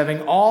times,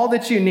 having all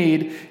that you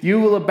need, you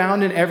will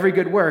abound in every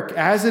good work.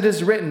 As it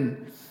is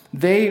written,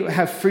 they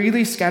have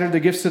freely scattered their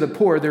gifts to the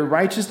poor. Their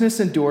righteousness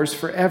endures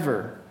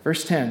forever.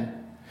 Verse 10.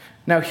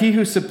 Now he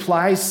who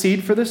supplies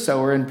seed for the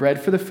sower and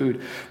bread for the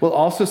food will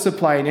also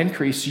supply and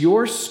increase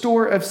your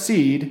store of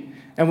seed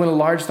and will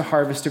enlarge the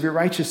harvest of your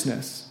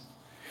righteousness.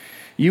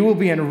 You will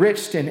be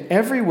enriched in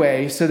every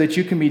way so that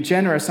you can be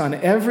generous on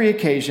every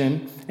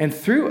occasion, and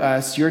through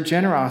us, your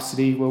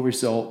generosity will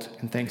result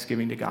in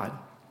thanksgiving to God.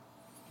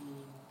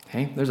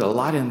 Okay, there's a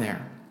lot in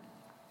there.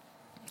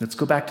 Let's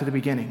go back to the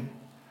beginning.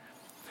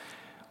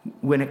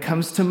 When it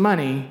comes to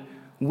money,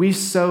 we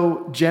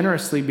sow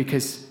generously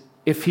because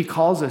if he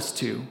calls us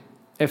to,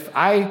 if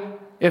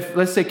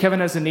let's say Kevin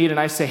has a need and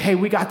I say, hey,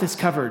 we got this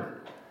covered,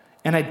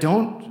 and I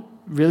don't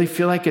really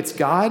feel like it's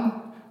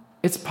God,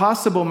 it's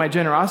possible my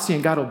generosity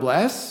and God will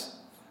bless.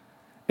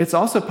 It's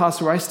also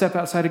possible I step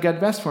outside of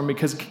God's best for me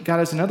because God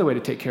has another way to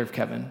take care of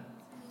Kevin.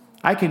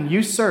 I can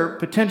usurp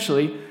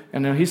potentially, I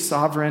know he's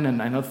sovereign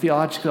and I know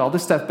theologically all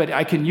this stuff, but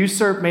I can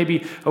usurp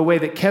maybe a way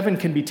that Kevin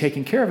can be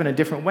taken care of in a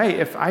different way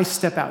if I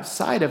step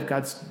outside of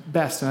God's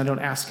best and I don't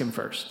ask him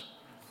first.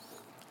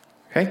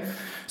 Okay?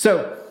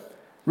 So,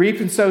 reap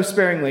and sow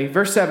sparingly.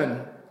 Verse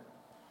 7.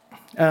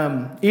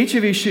 Each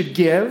of you should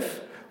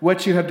give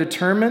what you have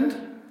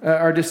determined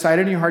or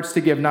decided in your hearts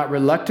to give, not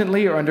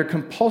reluctantly or under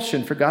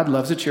compulsion, for God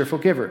loves a cheerful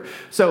giver.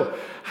 So,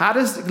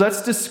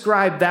 let's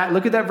describe that.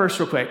 Look at that verse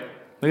real quick.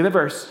 Look at that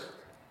verse.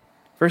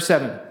 Verse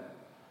 7.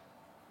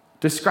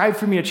 Describe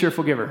for me a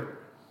cheerful giver.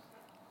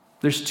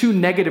 There's two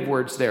negative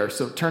words there,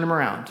 so turn them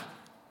around.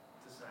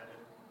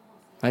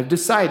 I've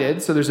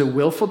decided, so there's a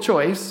willful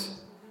choice.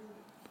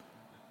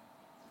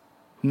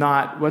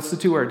 Not, what's the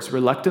two words?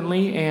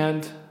 Reluctantly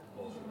and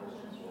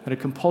at a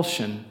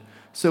compulsion.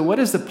 So what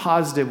is the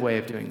positive way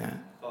of doing that?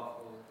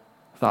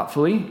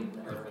 Thoughtfully.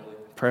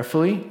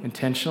 Prayerfully.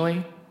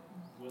 Intentionally.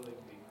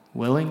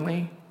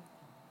 willingly.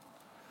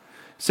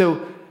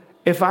 So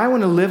if I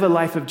want to live a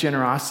life of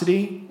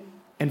generosity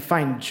and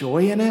find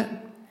joy in it,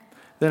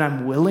 then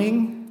I'm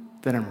willing,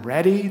 that I'm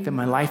ready, that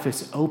my life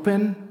is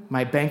open,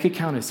 my bank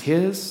account is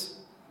his.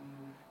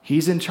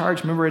 He's in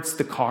charge. Remember, it's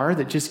the car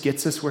that just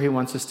gets us where he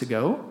wants us to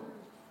go.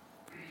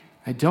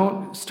 I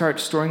don't start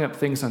storing up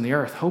things on the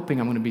earth hoping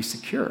I'm going to be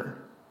secure.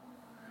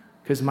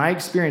 Because my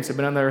experience, I've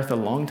been on the earth a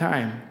long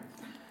time,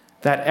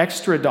 that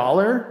extra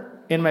 $1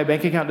 in my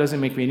bank account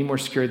doesn't make me any more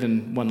secure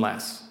than one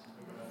less.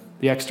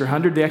 The extra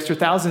 100, the extra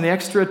 1,000, the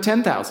extra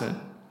 10,000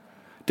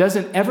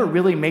 doesn't ever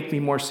really make me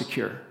more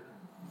secure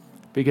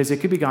because it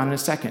could be gone in a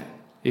second.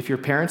 If your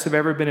parents have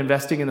ever been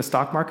investing in the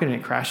stock market and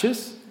it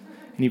crashes,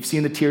 and you've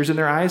seen the tears in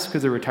their eyes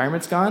because their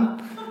retirement's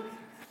gone,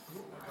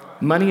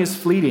 money is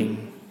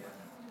fleeting.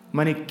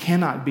 Money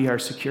cannot be our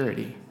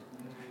security.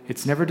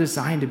 It's never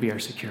designed to be our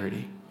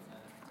security.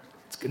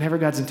 It's never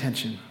God's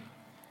intention.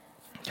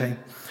 Okay?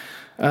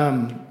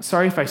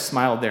 Sorry if I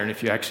smiled there and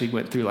if you actually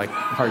went through like a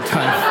hard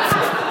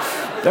time.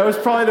 That was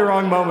probably the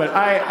wrong moment.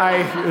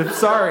 I'm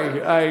sorry.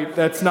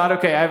 That's not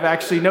okay. I've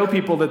actually know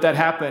people that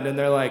happened and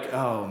they're like,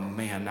 oh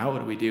man, now what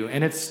do we do?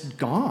 And it's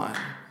gone.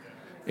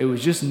 It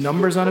was just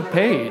numbers on a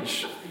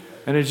page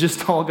and it's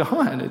just all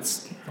gone.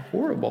 It's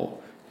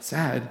horrible.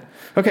 Sad.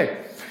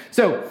 Okay.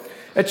 So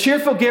a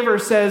cheerful giver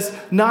says,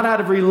 not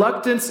out of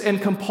reluctance and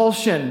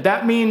compulsion.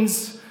 That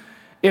means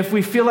if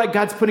we feel like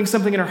God's putting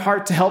something in our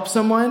heart to help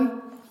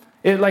someone,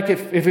 like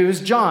if it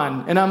was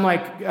John, and I'm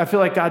like, I feel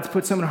like God's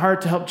put something in my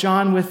heart to help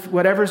John with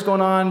whatever's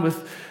going on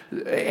with,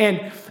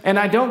 and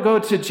I don't go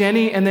to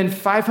Jenny and then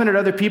 500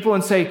 other people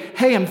and say,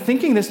 hey, I'm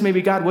thinking this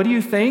maybe, God, what do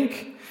you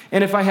think?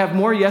 And if I have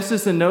more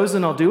yeses than nos,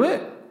 then I'll do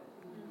it.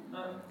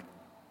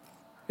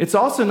 It's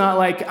also not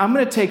like I'm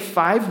going to take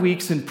 5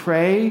 weeks and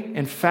pray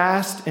and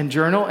fast and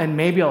journal and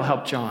maybe I'll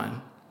help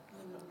John.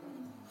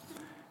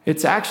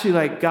 It's actually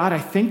like, God, I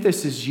think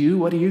this is you.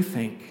 What do you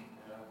think?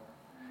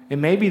 It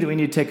may be that we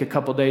need to take a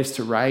couple days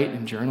to write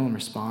and journal and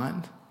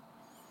respond.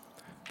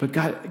 But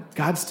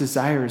God's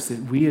desire is that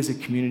we as a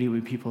community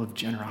would be people of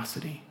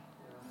generosity,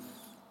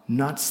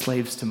 not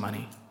slaves to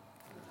money.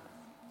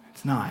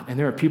 It's not. And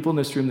there are people in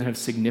this room that have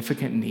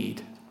significant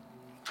need.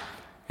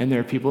 And there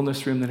are people in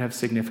this room that have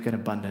significant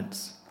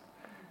abundance.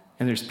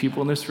 And there's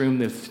people in this room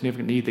that have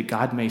significant need that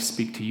God may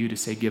speak to you to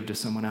say, give to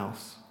someone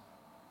else.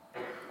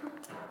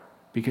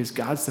 Because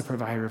God's the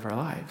provider of our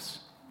lives.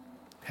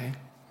 Okay?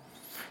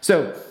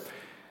 So,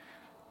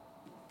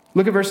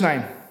 look at verse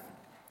 9.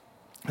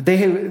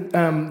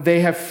 They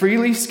have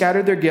freely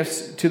scattered their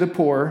gifts to the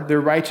poor.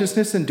 Their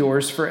righteousness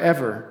endures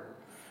forever.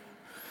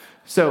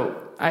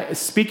 So,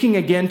 speaking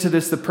again to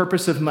this, the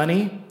purpose of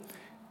money,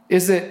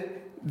 is that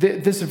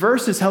this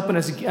verse is helping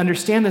us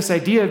understand this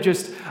idea of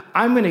just,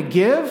 I'm going to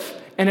give,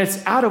 and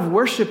it's out of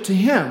worship to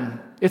him.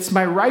 It's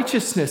my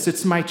righteousness.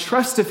 It's my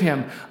trust of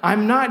him.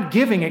 I'm not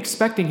giving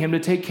expecting him to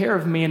take care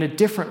of me in a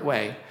different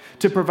way,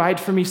 to provide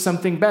for me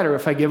something better.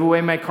 If I give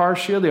away my car,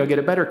 surely I'll get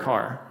a better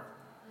car.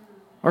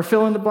 Or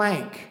fill in the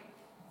blank.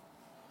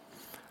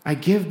 I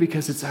give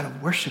because it's out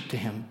of worship to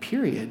him,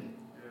 period.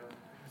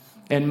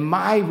 And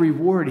my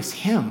reward is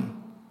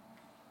him.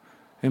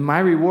 And my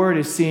reward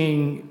is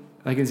seeing,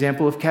 like an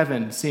example of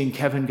Kevin, seeing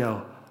Kevin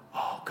go,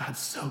 oh, God's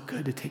so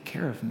good to take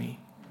care of me.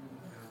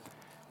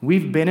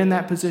 We've been in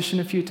that position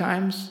a few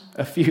times,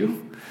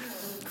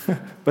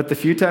 but the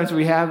few times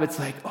we have, it's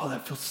like, oh,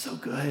 that feels so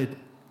good.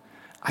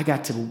 I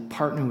got to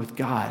partner with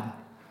God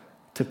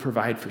to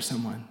provide for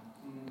someone.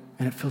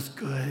 And it feels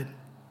good.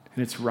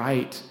 And it's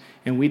right.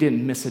 And we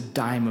didn't miss a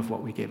dime of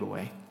what we gave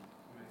away.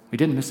 We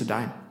didn't miss a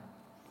dime.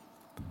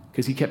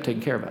 Because he kept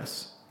taking care of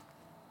us.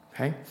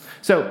 Okay?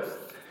 So,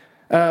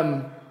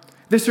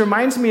 this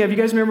reminds me of, you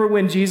guys remember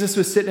when Jesus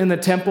was sitting in the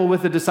temple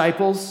with the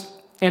disciples?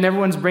 And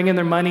everyone's bringing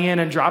their money in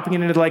and dropping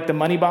it into like the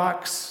money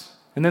box.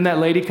 And then that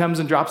lady comes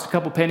and drops a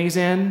couple pennies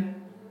in.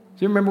 Do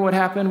you remember what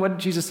happened? What did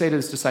Jesus say to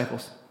his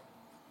disciples?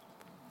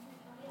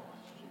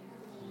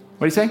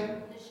 What did he say?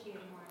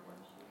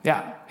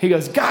 Yeah. He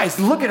goes, guys,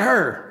 look at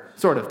her.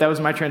 Sort of. That was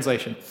my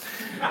translation.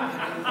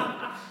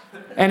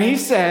 And he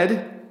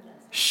said,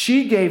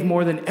 she gave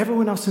more than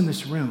everyone else in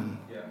this room.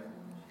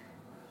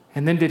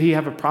 And then did he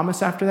have a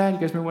promise after that? You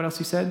guys remember what else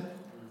he said?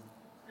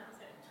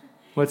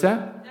 What's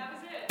that?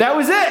 That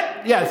was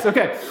it. Yes.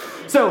 Okay.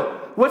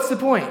 So what's the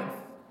point?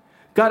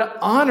 God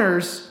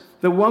honors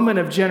the woman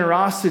of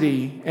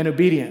generosity and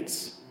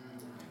obedience.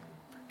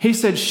 He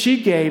said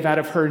she gave out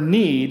of her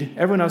need.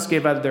 Everyone else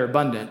gave out of their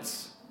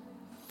abundance.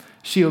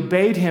 She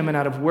obeyed him, and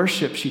out of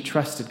worship, she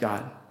trusted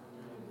God.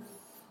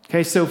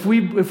 Okay, so if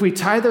we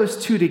tie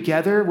those two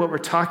together, what we're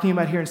talking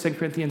about here in 2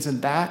 Corinthians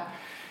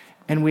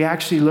and we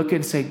actually look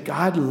and say,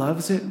 God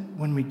loves it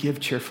when we give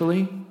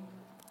cheerfully,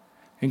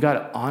 and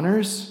God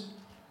honors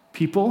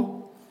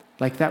people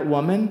like that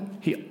woman.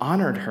 He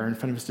honored her in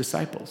front of his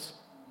disciples.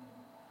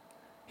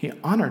 He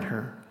honored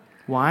her.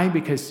 Why?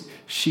 Because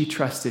she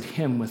trusted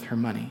him with her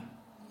money,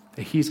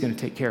 that he's going to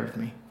take care of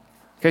me.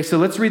 Okay, so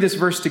let's read this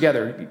verse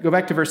together. Go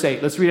back to verse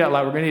 8. Let's read it out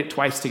loud. We're going to read it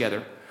twice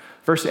together.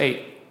 Verse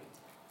 8.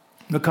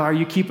 Makar, are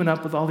you keeping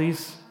up with all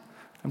these?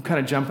 I'm kind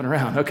of jumping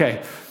around.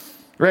 Okay.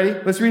 Ready?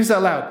 Let's read this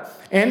out loud.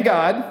 And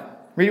God,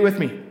 read it with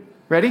me.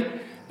 Ready?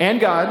 And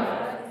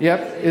God,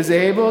 is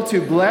able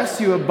to bless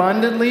you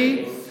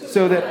abundantly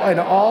so that in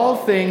all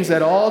things,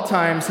 at all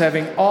times,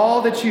 having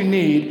all that you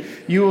need,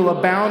 you will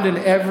abound in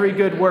every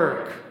good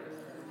work.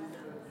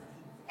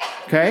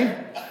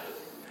 Okay?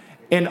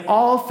 In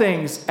all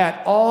things,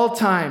 at all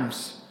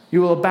times,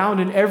 you will abound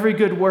in every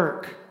good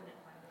work.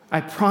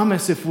 I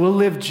promise if we'll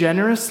live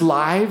generous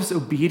lives,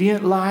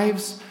 obedient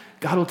lives,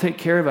 God will take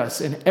care of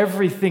us. And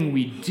everything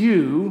we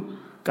do,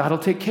 God will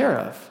take care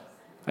of.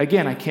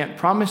 Again, I can't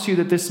promise you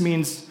that this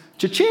means,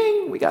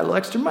 cha-ching, we got a little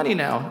extra money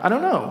now. I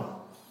don't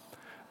know.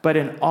 But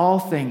in all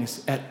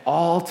things, at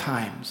all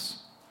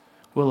times,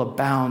 we'll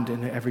abound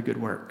in every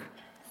good work.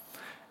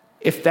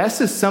 If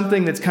this is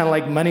something that's kind of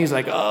like money's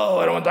like, oh,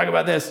 I don't want to talk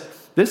about this,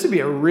 this would be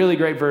a really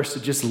great verse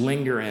to just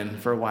linger in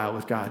for a while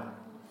with God.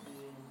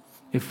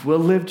 If we'll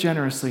live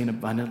generously and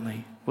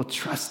abundantly, we'll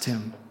trust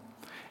him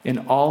in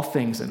all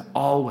things and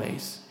all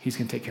ways, he's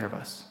going to take care of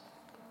us.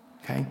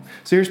 Okay?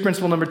 So here's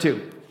principle number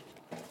 2.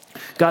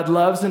 God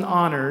loves and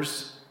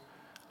honors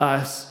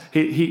us.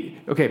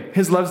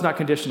 His love's not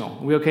conditional.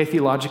 Are we okay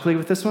theologically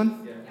with this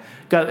one?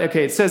 Yeah.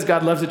 It says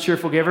God loves a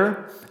cheerful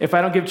giver. If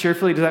I don't give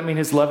cheerfully, does that mean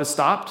his love is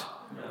stopped?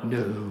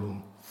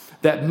 No.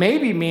 That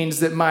maybe means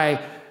that my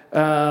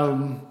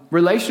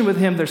relation with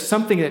him, there's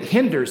something that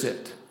hinders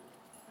it.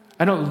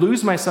 I don't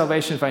lose my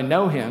salvation if I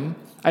know him.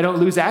 I don't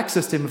lose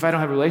access to him if I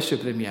don't have a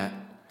relationship with him yet.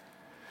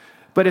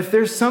 But if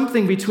there's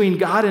something between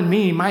God and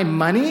me, my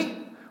money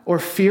or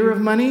fear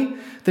of money,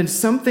 then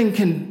something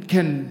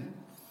can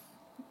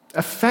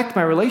affect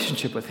my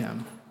relationship with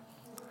him.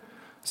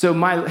 So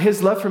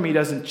his love for me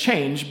doesn't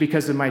change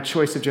because of my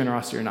choice of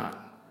generosity or not.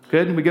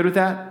 Good? We good with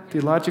that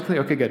theologically?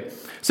 Okay, good.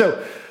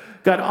 So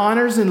God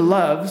honors and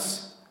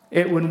loves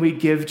it when we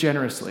give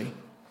generously.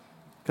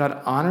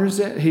 God honors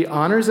it. He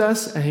honors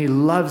us and he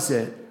loves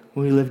it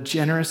when we live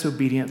generous,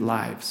 obedient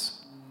lives.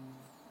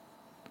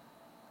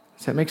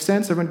 Does that make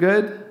sense? Everyone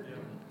good? Yeah.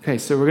 Okay,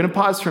 so we're going to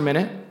pause for a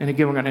minute. And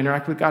again, we're going to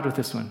interact with God with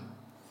this one.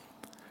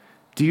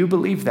 Do you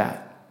believe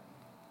that?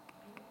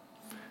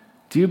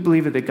 Do you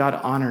believe that God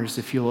honors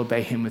if you'll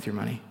obey him with your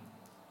money?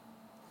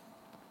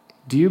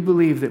 Do you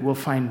believe that we'll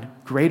find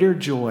greater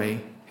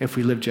joy if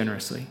we live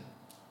generously?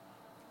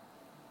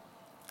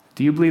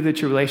 Do you believe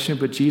that your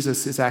relationship with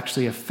Jesus is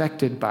actually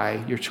affected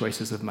by your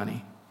choices of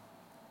money?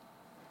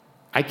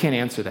 I can't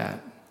answer that.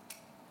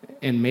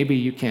 And maybe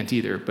you can't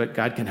either, but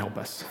God can help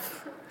us.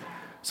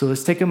 So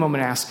let's take a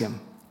moment and ask him.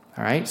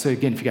 All right? So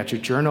again, if you got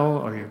your journal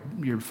or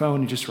your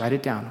phone, you just write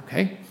it down,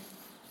 okay?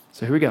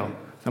 So here we go.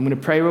 I'm going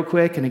to pray real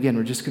quick, and again,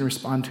 we're just going to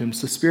respond to him.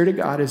 So Spirit of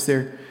God, is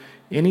there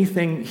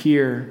anything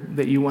here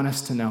that you want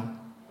us to know?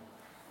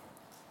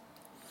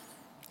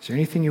 Is there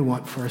anything you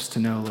want for us to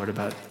know, Lord,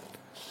 about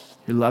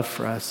your love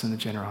for us and the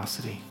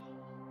generosity?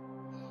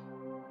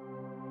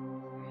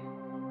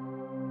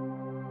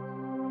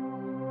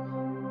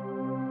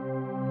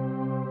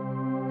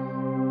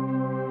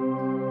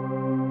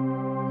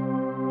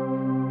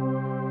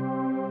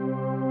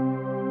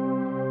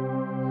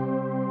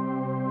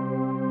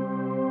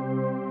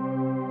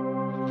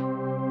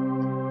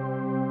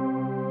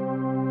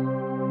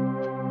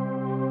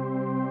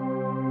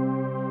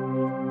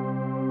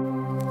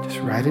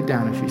 Write it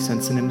down if you're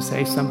sensing him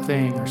say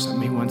something or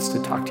something he wants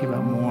to talk to you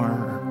about more.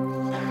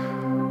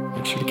 Or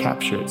make sure to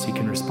capture it so you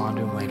can respond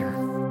to him later.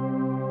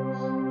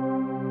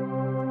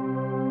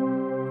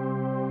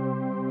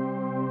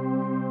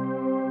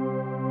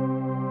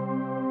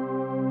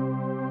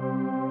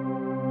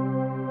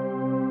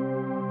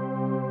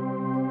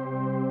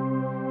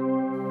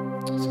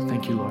 So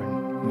thank you, Lord.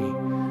 We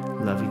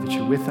love you that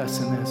you're with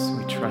us in this.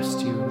 We trust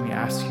you, and we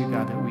ask you,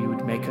 God, that we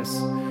would make us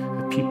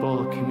a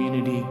people, a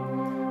community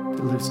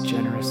that lives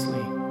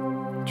generously,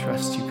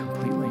 trust you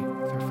completely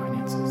with our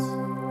finances.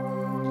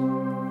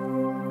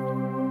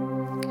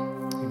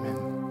 Amen.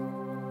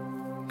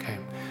 Okay.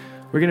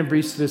 We're going to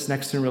breeze through this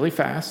next one really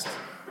fast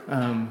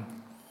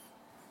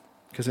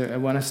because I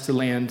want us to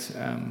land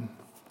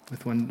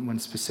with one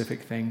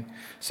specific thing.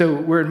 So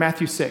we're in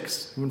Matthew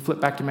 6. We're going to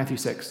flip back to Matthew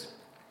 6,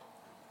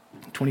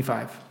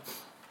 25.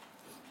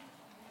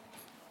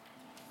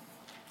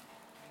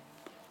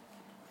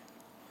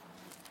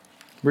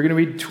 We're going to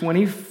read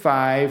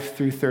 25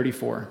 through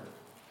 34.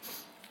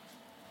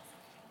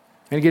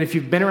 And again, if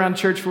you've been around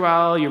church for a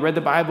while, you read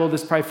the Bible,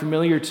 this is probably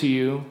familiar to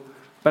you.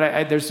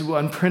 But there's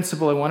one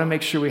principle I want to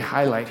make sure we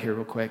highlight here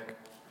real quick.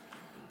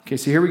 Okay,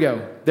 so here we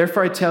go.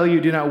 Therefore I tell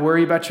you, do not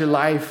worry about your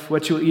life,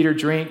 what you'll eat or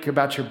drink,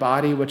 about your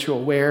body, what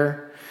you'll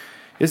wear.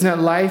 Isn't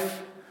that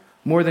life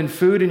more than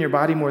food and your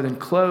body more than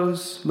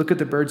clothes? Look at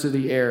the birds of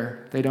the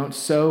air. They don't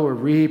sow or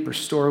reap or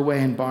store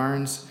away in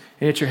barns,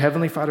 and yet your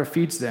heavenly Father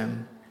feeds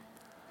them.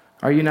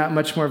 Are you not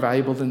much more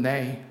valuable than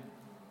they?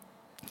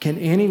 Can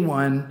any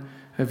one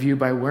of you,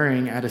 by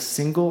worrying, add a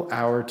single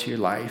hour to your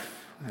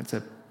life? That's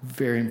a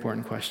very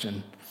important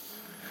question.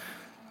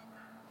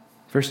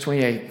 Verse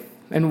 28.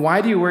 And why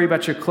do you worry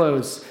about your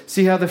clothes?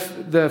 See how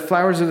the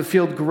flowers of the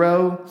field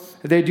grow?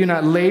 They do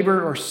not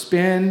labor or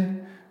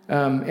spin.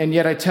 And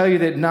yet I tell you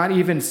that not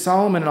even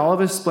Solomon in all of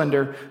his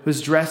splendor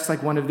was dressed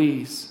like one of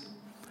these.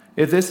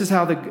 If this is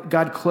how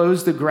God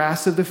clothes the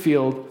grass of the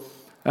field,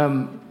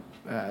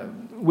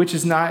 which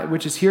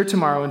is here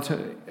tomorrow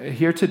and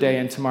here today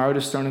and tomorrow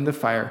is thrown in the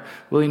fire,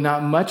 will he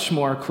not much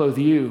more clothe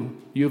you,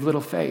 you of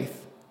little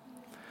faith?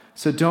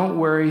 So don't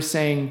worry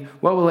saying,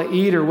 what will I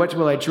eat, or what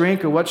will I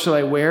drink, or what shall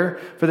I wear?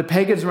 For the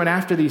pagans run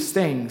after these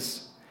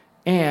things.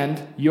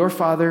 And your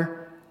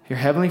Father, your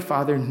heavenly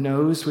Father,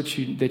 knows that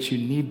you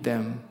need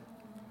them.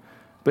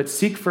 But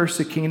seek first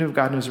the kingdom of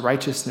God and his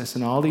righteousness,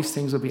 and all these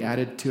things will be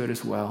added to it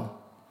as well.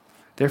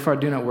 Therefore,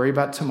 do not worry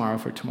about tomorrow,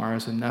 for tomorrow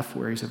has enough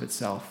worries of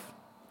itself.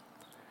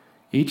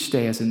 Each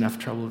day has enough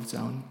trouble of its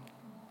own.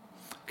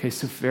 Okay,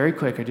 so very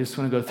quick, I just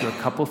want to go through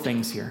a couple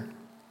things here.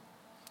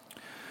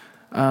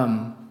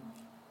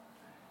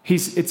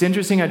 It's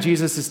interesting how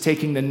Jesus is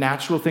taking the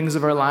natural things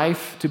of our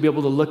life to be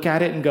able to look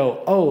at it and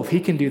go, oh, if he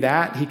can do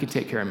that, he can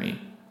take care of me.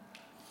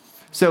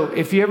 So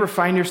if you ever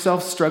find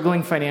yourself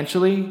struggling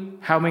financially,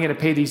 how am I going to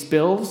pay these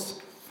bills?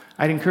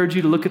 I'd encourage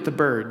you to look at the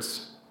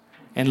birds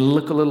and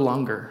look a little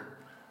longer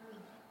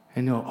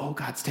and know, oh,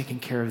 God's taking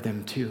care of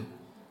them too.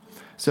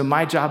 So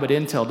my job at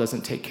Intel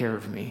doesn't take care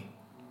of me.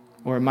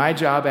 Or my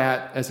job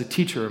as a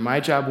teacher, or my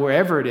job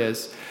wherever it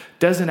is,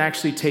 doesn't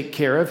actually take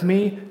care of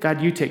me.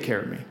 God, you take care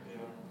of me.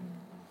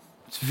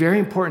 It's very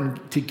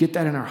important to get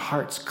that in our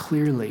hearts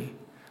clearly.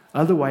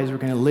 Otherwise, we're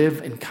going to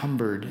live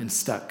encumbered and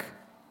stuck.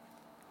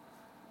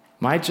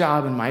 My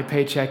job and my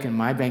paycheck and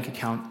my bank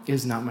account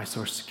is not my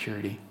source of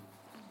security.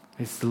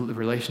 It's the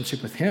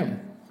relationship with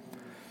him.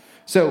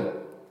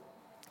 So,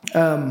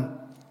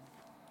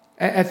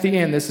 at the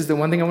end, this is the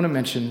one thing I want to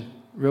mention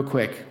real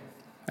quick.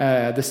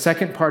 The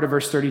second part of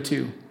verse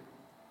 32.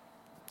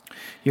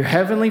 Your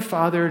heavenly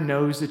Father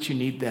knows that you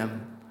need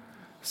them.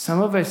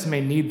 Some of us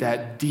may need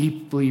that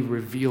deeply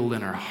revealed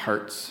in our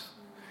hearts.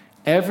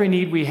 Every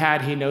need we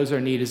had, he knows our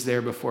need is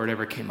there before it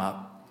ever came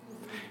up.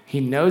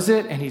 He knows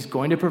it, and he's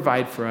going to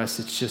provide for us.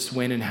 It's just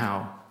when and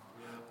how.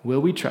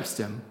 Will we trust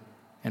him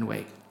and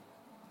wait?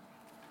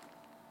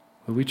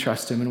 Will we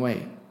trust him and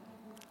wait?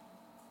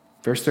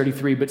 Verse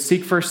 33, but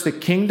seek first the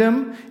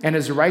kingdom and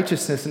his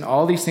righteousness, and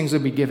all these things will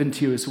be given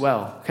to you as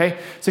well. Okay?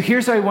 So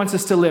here's how he wants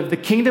us to live. The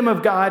kingdom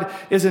of God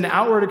is an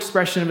outward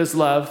expression of his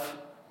love,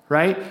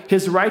 right?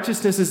 His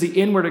righteousness is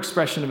the inward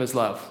expression of his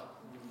love.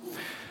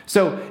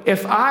 So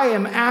if I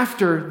am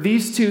after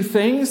these two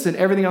things, then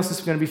everything else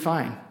is going to be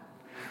fine.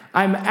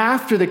 I'm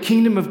after the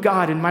kingdom of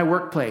God in my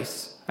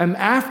workplace. I'm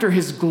after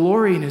his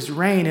glory and his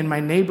reign in my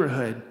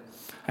neighborhood.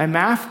 I'm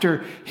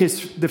after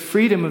the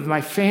freedom of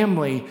my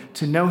family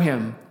to know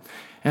him.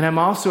 And I'm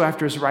also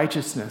after his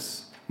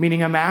righteousness,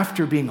 meaning I'm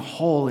after being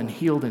whole and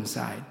healed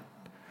inside.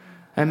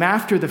 I'm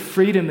after the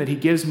freedom that he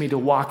gives me to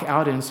walk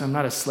out in, so I'm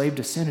not a slave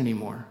to sin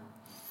anymore.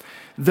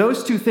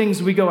 Those two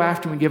things we go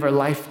after and we give our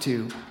life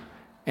to.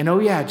 And oh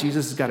yeah,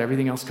 Jesus has got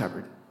everything else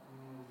covered.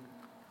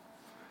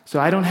 So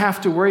I don't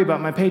have to worry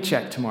about my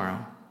paycheck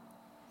tomorrow.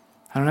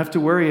 I don't have to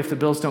worry if the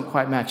bills don't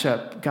quite match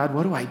up. God,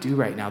 what do I do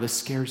right now? This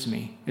scares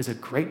me. It's a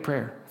great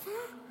prayer.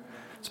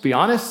 Let's be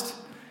honest.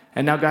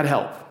 And now God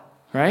help,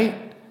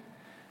 right?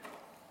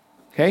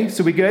 Okay,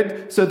 so we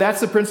good? So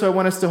that's the principle I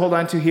want us to hold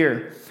on to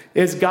here.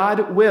 Is God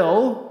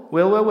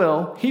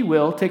he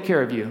will take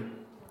care of you.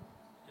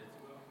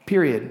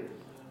 Period.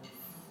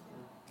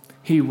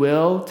 He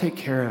will take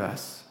care of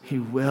us. He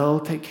will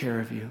take care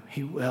of you.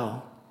 He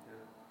will.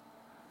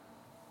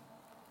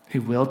 He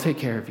will take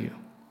care of you.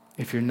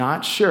 If you're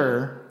not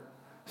sure,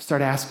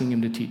 start asking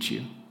him to teach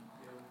you.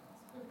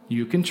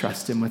 You can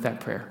trust him with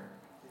that prayer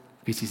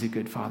because he's a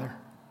good father.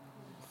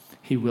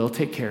 He will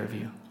take care of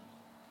you.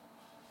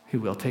 He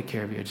will take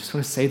care of you. I just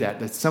want to say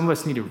that some of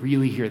us need to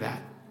really hear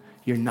that.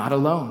 You're not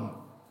alone.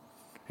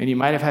 And you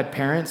might have had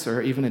parents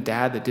or even a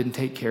dad that didn't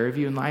take care of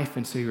you in life,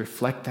 and so you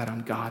reflect that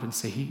on God and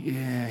say,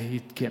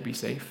 he can't be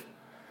safe.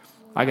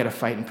 I got to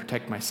fight and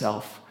protect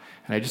myself.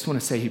 And I just want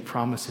to say he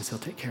promises he'll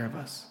take care of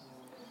us.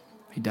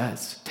 He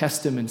does.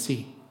 Test him and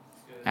see.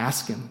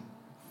 Ask him.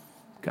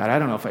 God, I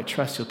don't know if I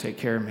trust you'll take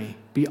care of me.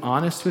 Be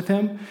honest with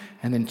him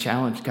and then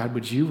challenge. God,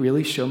 would you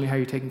really show me how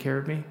you're taking care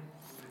of me?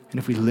 And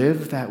if we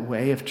live that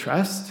way of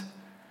trust,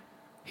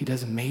 he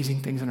does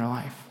amazing things in our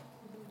life.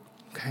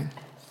 Okay?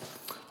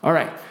 All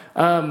right.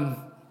 Can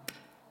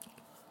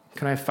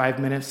I have 5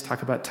 minutes to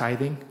talk about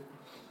tithing?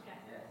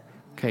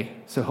 Okay,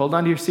 so hold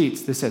on to your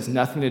seats. This has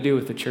nothing to do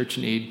with the church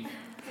need.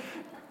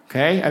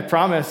 Okay, I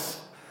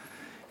promise.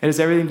 It has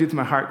everything to do with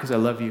my heart because I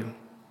love you.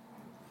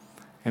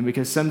 And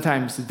because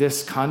sometimes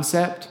this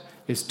concept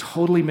is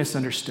totally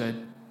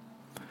misunderstood.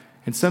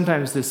 And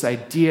sometimes this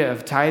idea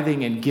of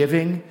tithing and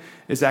giving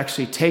is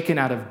actually taken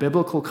out of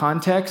biblical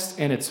context,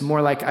 and it's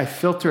more like I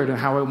filter it on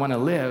how I want to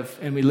live,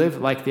 and we live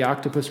like the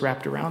octopus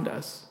wrapped around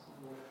us.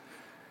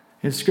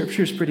 And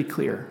Scripture is pretty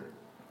clear.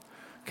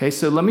 Okay,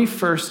 so let me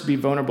first be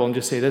vulnerable and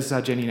just say this is how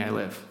Jenny and I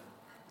live.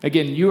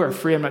 Again, you are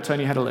free. I'm not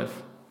telling you how to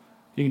live.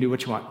 You can do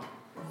what you want.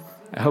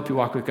 I hope you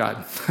walk with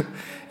God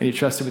and you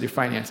trust him with your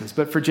finances.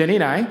 But for Jenny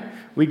and I,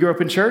 we grew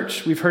up in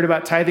church. We've heard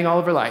about tithing all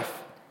of our life.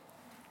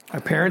 Our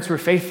parents were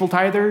faithful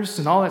tithers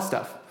and all that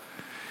stuff.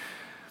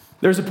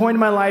 There's a point in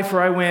my life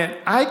where I went,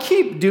 I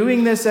keep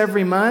doing this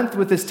every month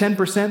with this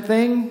 10%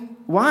 thing.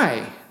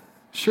 Why?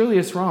 Surely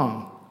it's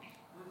wrong.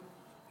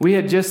 We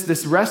had just,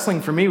 this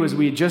wrestling for me was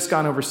we had just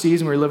gone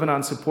overseas and we were living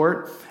on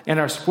support, and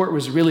our support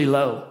was really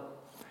low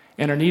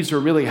and our needs were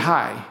really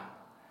high.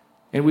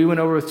 And we went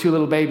over with 2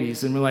 little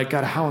babies and we're like,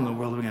 God, how in the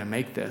world are we going to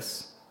make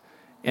this?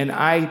 And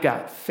I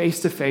got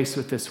face to face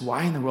with this.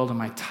 Why in the world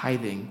am I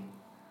tithing?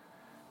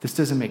 This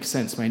doesn't make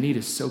sense. My need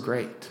is so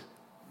great.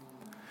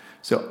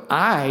 So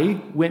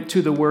I went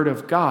to the Word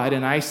of God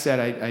and I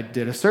said, I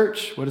did a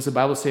search. What does the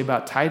Bible say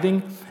about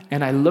tithing?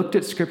 And I looked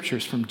at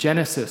scriptures from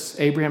Genesis.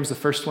 Abraham's the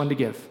first one to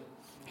give.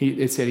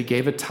 It said he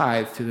gave a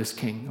tithe to this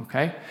king,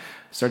 okay?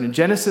 Started in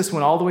Genesis,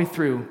 went all the way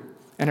through.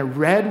 And I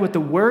read what the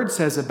Word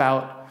says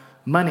about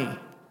money,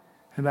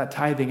 about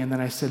tithing. And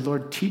then I said,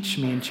 Lord, teach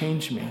me and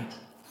change me.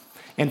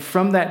 And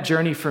from that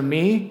journey for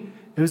me,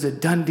 it was a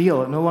done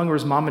deal. It no longer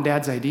was mom and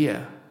dad's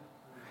idea.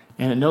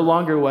 And it no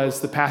longer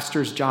was the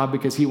pastor's job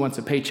because he wants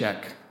a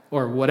paycheck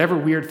or whatever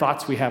weird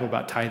thoughts we have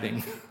about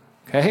tithing.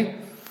 Okay?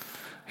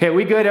 Okay,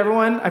 we good,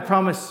 everyone? I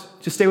promise.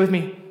 Just stay with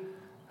me.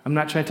 I'm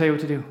not trying to tell you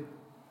what to do.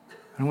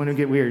 I don't want to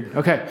get weird.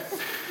 Okay.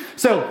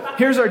 So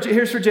here's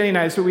for Jenny and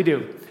I. This is what we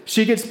do.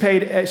 She gets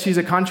paid. She's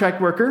a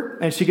contract worker,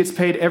 and she gets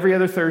paid every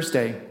other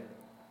Thursday.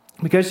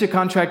 Because she's a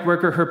contract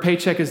worker, her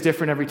paycheck is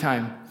different every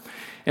time.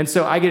 And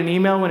so I get an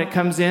email when it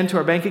comes into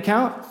our bank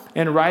account,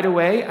 and right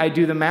away I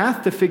do the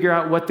math to figure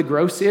out what the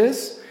gross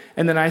is.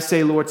 And then I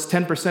say, Lord, it's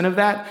 10% of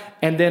that.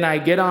 And then I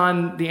get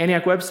on the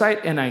Antioch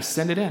website and I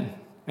send it in.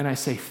 And I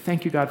say,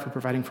 thank you, God, for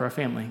providing for our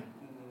family.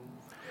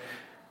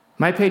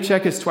 My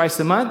paycheck is twice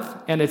a month,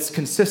 and it's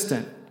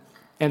consistent.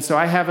 And so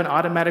I have an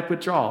automatic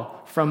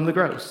withdrawal from the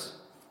gross.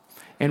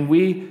 And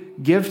we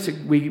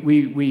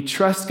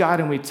trust God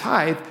and we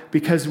tithe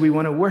because we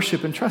want to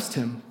worship and trust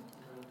Him.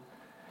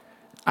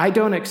 I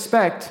don't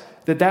expect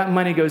that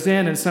money goes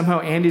in and somehow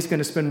Andy's going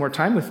to spend more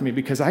time with me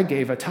because I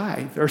gave a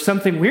tithe or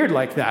something weird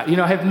like that.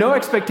 I have no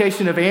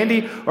expectation of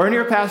Andy or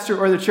any pastor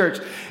or the church.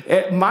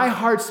 My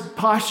heart's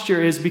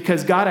posture is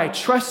because, God, I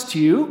trust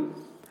you.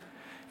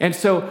 And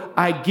so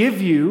I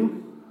give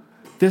you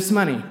this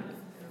money.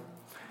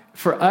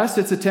 For us,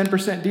 it's a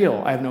 10%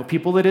 deal. I know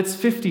people that it's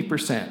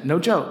 50%. No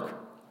joke.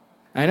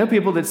 I know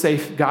people that say,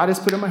 God has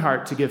put in my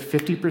heart to give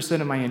 50%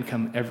 of my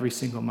income every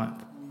single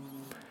month.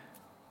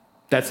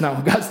 That's not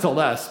what God's told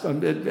us. I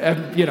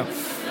don't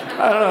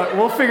know.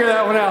 We'll figure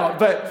that one out.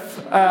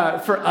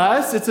 But for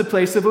us, it's a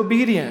place of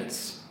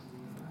obedience.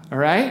 All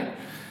right?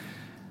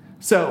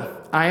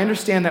 So I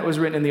understand that was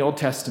written in the Old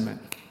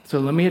Testament. So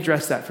let me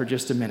address that for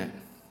just a minute.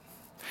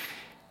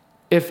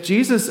 If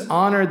Jesus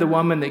honored the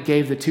woman that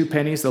gave the 2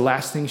 pennies, the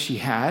last thing she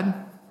had,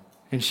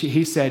 and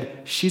he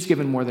said, she's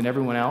given more than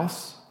everyone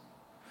else,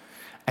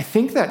 I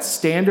think that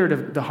standard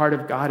of the heart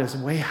of God is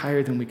way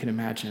higher than we can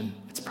imagine.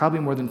 It's probably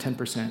more than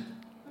 10%.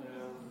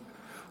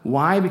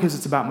 Why? Because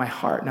it's about my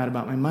heart, not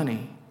about my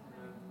money.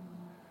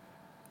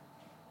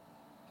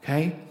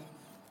 Okay?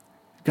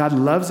 God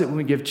loves it when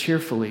we give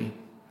cheerfully.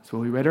 That's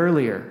what we read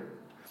earlier.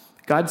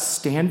 God's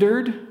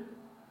standard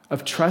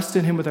of trust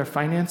in Him with our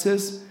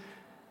finances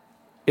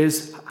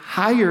is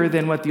higher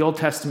than what the Old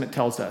Testament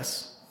tells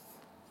us.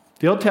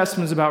 The Old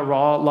Testament is about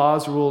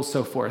laws, rules,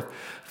 so forth.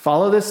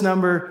 Follow this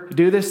number,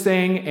 do this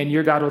thing, and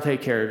your God will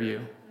take care of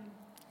you.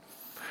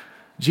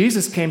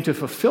 Jesus came to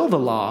fulfill the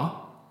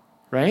law,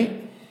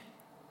 right?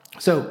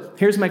 So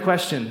here's my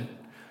question.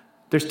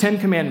 There's 10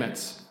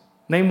 commandments.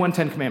 Name one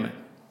 10 commandment.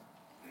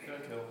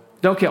 Don't kill.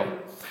 Don't kill.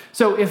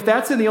 So if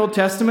that's in the Old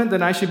Testament,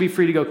 then I should be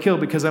free to go kill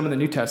because I'm in the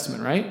New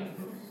Testament, right?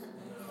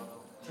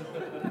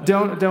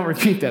 Don't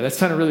repeat that. That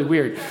sounded really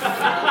weird.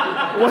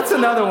 What's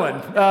another one?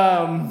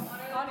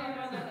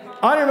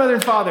 Honor your mother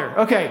and father.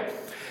 Okay.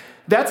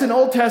 That's an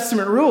Old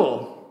Testament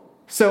rule.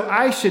 So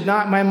I should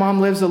not, my mom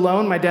lives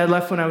alone. My dad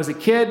left when I was a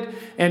kid,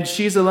 and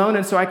she's alone,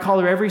 and so I call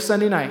her every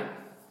Sunday night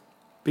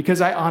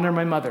because I honor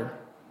my mother.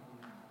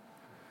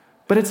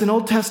 But it's an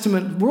Old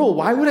Testament rule.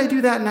 Why would I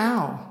do that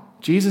now?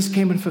 Jesus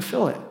came and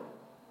fulfilled it.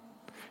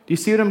 Do you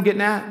see what I'm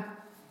getting at?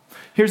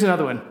 Here's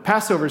another one.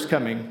 Passover's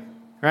coming.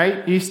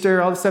 Right?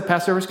 Easter, all this stuff,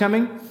 Passover's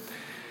coming.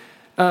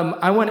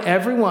 I want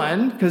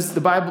everyone, because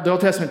the Old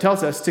Testament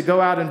tells us, to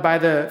go out and buy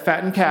the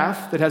fattened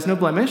calf that has no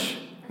blemish.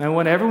 And I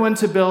want everyone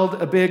to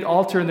build a big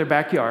altar in their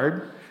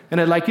backyard.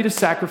 And I'd like you to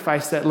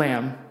sacrifice that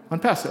lamb on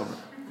Passover.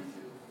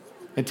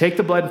 And take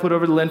the blood and put it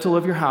over the lintel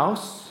of your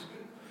house,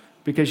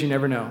 because you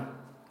never know.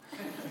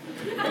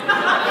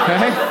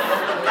 Okay?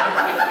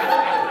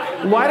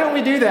 Why don't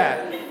we do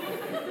that?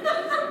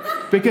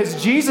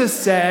 Because Jesus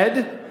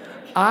said,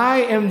 I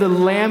am the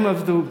Lamb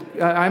of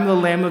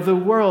the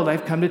world.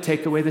 I've come to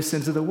take away the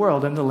sins of the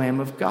world. I'm the Lamb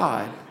of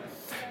God.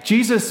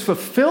 Jesus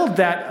fulfilled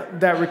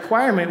that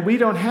requirement. We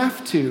don't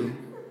have to.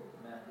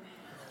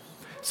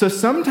 So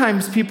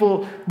sometimes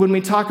people, when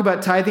we talk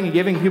about tithing and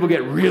giving, people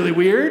get really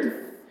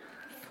weird.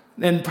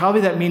 And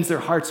probably that means their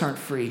hearts aren't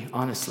free,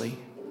 honestly.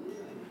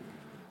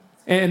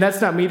 And that's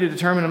not me to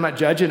determine. I'm not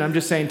judging. I'm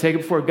just saying take it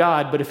before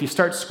God. But if you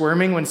start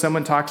squirming when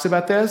someone talks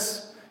about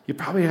this, you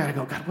probably got to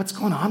go, God, what's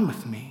going on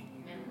with me?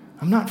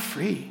 I'm not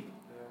free.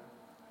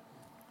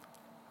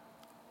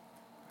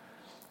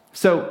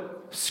 So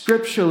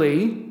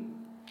scripturally,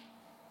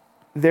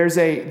 there's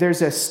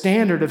a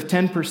standard of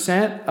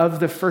 10% of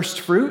the first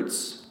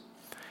fruits.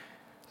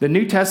 The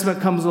New Testament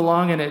comes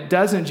along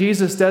and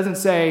Jesus doesn't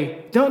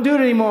say, don't do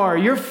it anymore.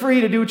 You're free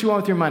to do what you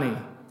want with your money.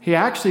 He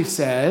actually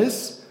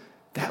says,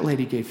 that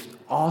lady gave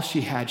all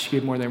she had. She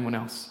gave more than everyone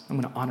else. I'm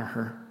going to honor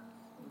her.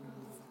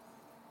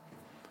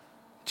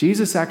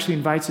 Jesus actually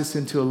invites us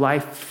into a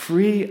life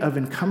free of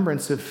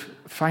encumbrance of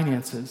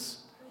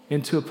finances,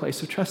 into a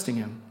place of trusting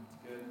him.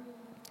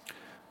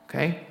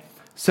 Okay?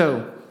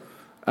 So,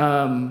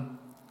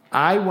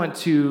 I want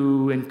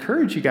to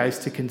encourage you guys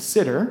to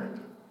consider,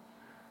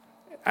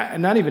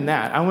 not even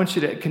that, I want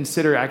you to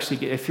consider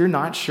actually, if you're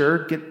not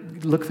sure,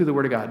 look through the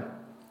Word of God.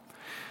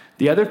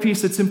 The other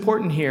piece that's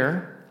important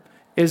here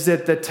is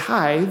that the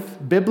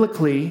tithe,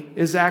 biblically,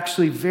 is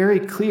actually very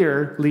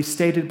clearly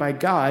stated by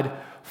God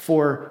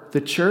for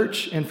the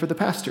church and for the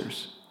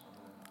pastors.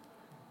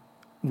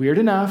 Weird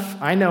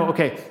enough, I know,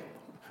 okay,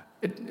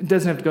 it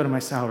doesn't have to go to my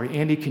salary.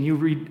 Andy, can you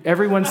read?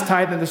 Everyone's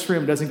tithe in this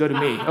room doesn't go to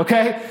me,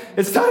 okay?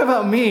 It's not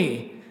about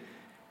me.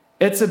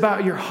 It's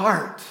about your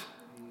heart.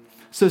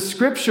 So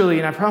scripturally,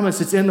 and I promise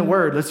it's in the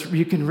Word,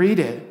 you can read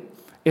it.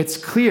 It's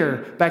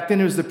clear. Back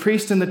then it was the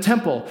priest in the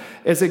temple.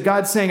 Is that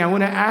God saying, I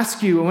want to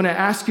ask you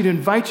to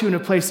invite you in a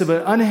place of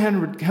an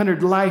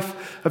unhindered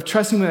life of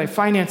trusting with my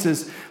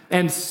finances,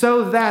 and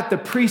so that the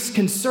priest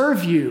can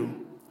serve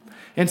you,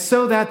 and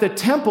so that the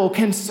temple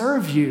can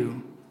serve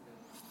you.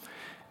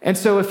 And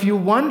so if you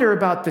wonder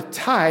about the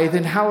tithe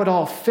and how it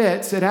all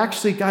fits, it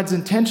actually, God's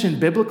intention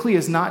biblically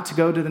is not to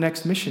go to the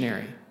next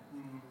missionary.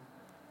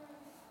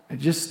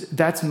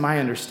 That's my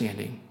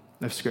understanding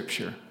of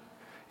Scripture.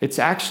 It's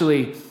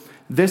actually,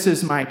 this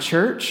is my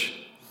church.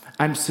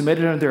 I'm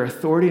submitted under their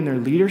authority and their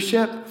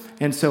leadership.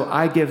 And so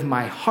I give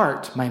my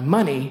heart, my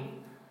money,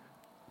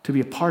 to be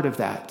a part of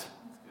that.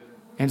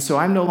 And so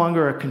I'm no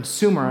longer a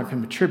consumer, I'm a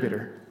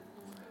contributor.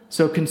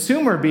 So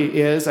consumer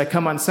is, I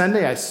come on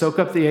Sunday, I soak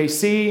up the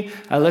AC,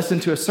 I listen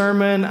to a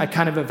sermon, I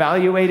kind of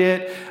evaluate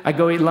it, I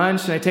go eat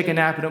lunch, and I take a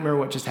nap, and don't remember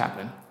what just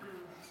happened.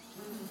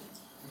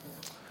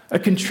 A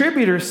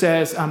contributor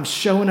says, I'm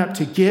showing up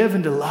to give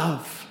and to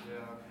love.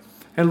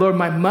 And Lord,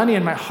 my money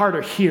and my heart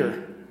are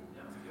here.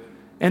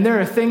 And there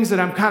are things that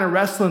I'm kind of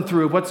wrestling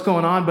through, what's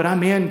going on, but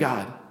I'm in,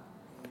 God.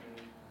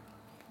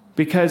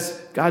 Because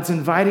God's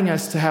inviting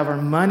us to have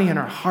our money and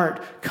our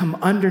heart come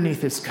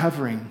underneath his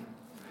covering.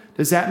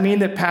 Does that mean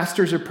that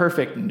pastors are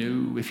perfect?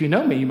 No. If you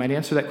know me, you might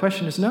answer that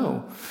question as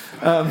no.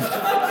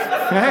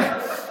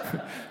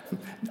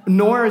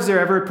 Nor is there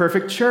ever a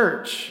perfect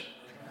church.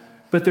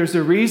 But there's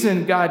a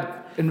reason God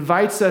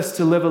invites us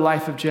to live a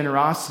life of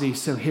generosity,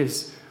 so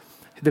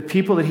the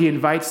people that he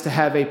invites to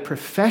have a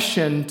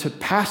profession to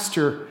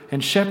pastor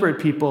and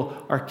shepherd people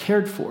are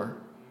cared for.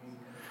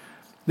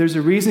 There's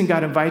a reason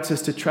God invites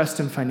us to trust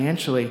him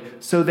financially,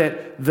 so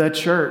that the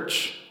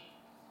church,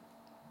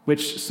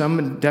 which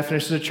some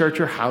definitions of church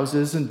are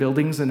houses and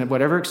buildings and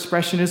whatever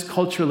expression is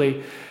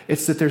culturally,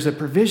 it's that there's a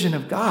provision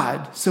of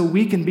God so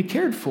we can be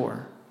cared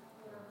for.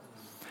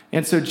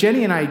 And so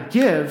Jenny and I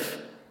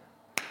give,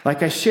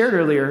 like I shared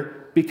earlier,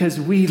 because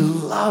we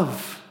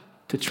love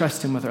to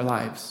trust him with our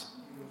lives.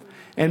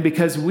 And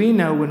because we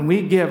know when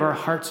we give, our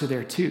hearts are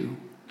there too.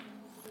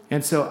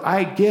 And so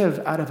I give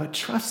out of a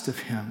trust of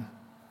him.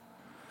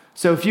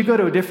 So if you go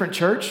to a different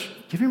church,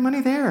 give your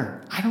money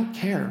there. I don't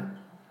care.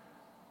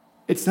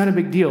 It's not a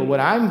big deal. What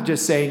I'm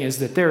just saying is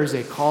that there is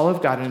a call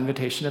of God, an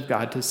invitation of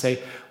God to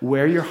say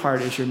where your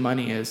heart is, your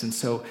money is. And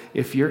so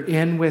if you're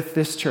in with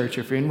this church,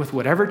 if you're in with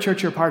whatever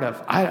church you're part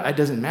of, it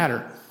doesn't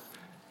matter.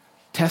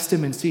 Test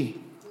him and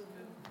see.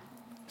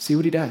 See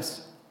what he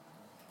does.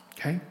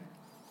 Okay?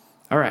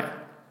 All right.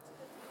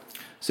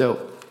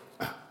 So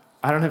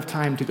I don't have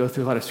time to go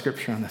through a lot of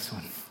scripture on this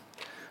one,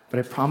 but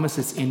I promise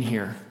it's in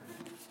here.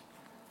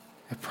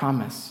 I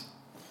promise.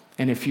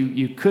 And if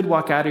you could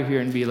walk out of here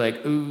and be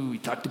like, ooh, we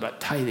talked about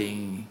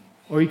tithing.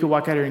 Or you could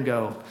walk out of here and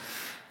go,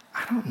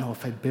 I don't know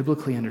if I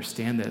biblically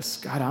understand this.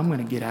 God, I'm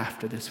going to get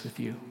after this with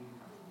you.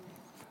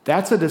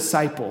 That's a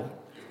disciple.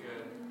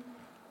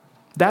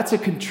 That's a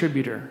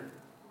contributor.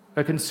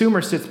 A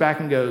consumer sits back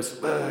and goes,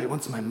 he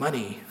wants my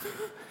money.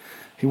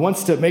 He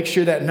wants to make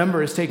sure that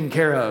number is taken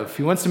care of.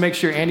 He wants to make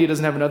sure Andy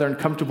doesn't have another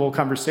uncomfortable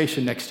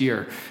conversation next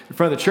year in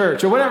front of the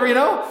church or whatever,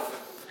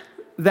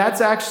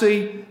 That's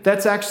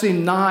actually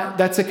not,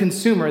 that's a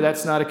consumer.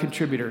 That's not a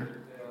contributor.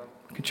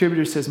 A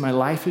contributor says, my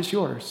life is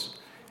yours.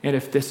 And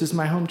if this is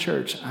my home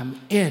church,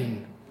 I'm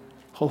in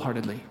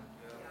wholeheartedly.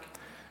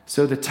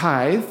 So the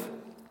tithe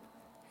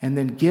and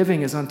then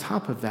giving is on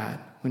top of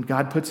that. When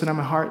God puts it on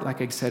my heart,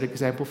 like I said,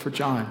 example for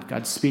John,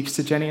 God speaks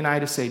to Jenny and I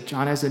to say,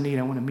 John has a need,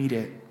 I want to meet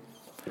it.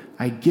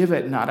 I give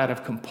it not out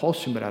of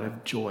compulsion, but out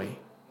of joy.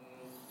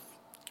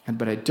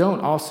 But I don't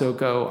also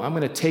go, I'm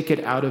going to take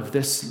it out of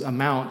this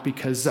amount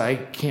because I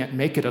can't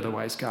make it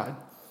otherwise, God.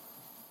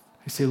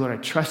 I say, Lord, I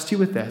trust you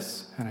with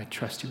this, and I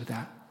trust you with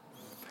that.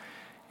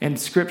 And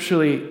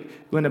scripturally,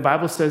 when the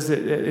Bible says that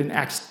in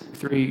Acts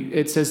 3,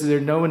 it says that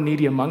there's no one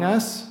needy among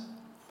us,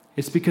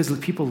 it's because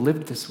people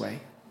lived this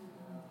way.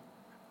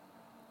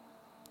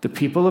 the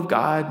people of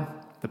God,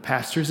 the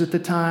pastors at the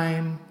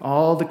time,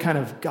 all the kind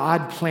of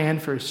God plan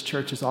for his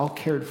church is all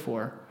cared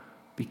for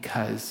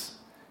because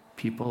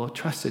people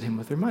trusted him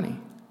with their money.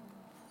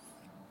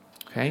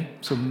 Okay,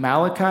 so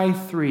Malachi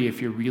 3,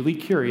 if you're really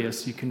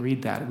curious, you can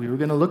read that. We were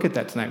going to look at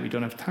that tonight. We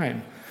don't have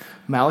time.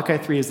 Malachi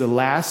 3 is the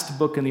last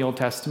book in the Old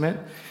Testament,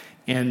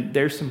 and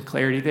there's some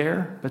clarity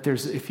there, but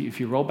if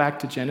you roll back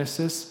to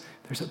Genesis,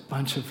 there's a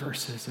bunch of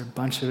verses,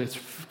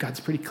 God's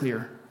pretty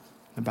clear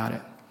about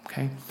it,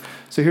 okay?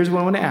 So here's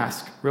what I want to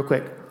ask, real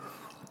quick.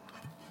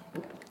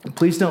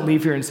 Please don't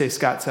leave here and say,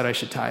 Scott said I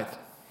should tithe.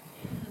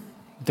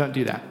 Don't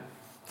do that.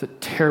 It's a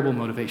terrible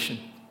motivation.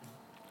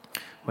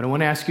 What I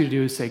want to ask you to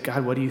do is say,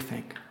 God, what do you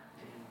think?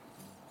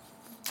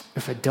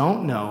 If I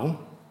don't know,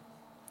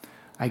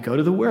 I go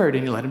to the Word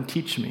and you let him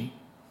teach me.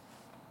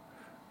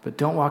 But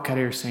don't walk out of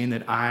here saying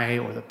that I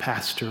or the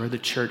pastor or the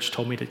church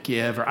told me to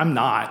give, or I'm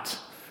not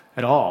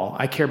at all.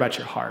 I care about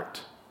your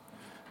heart.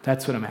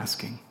 That's what I'm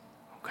asking,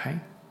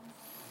 okay?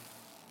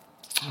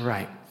 All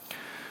right.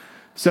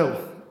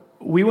 So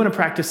we want to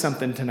practice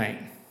something tonight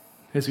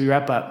as we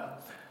wrap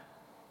up,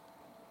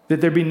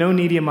 that there be no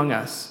needy among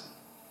us.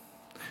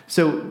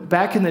 So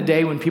back in the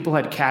day when people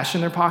had cash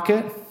in their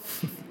pocket,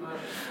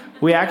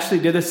 we actually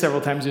did this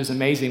several times. It was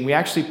amazing. We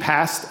actually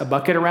passed a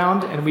bucket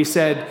around and we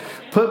said,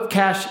 put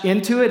cash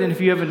into it, and if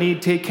you have a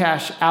need, take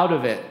cash out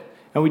of it.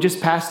 And we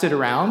just passed it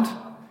around.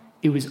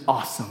 It was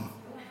awesome.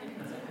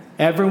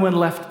 Everyone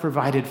left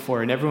provided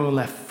for, and everyone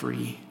left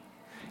free.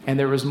 And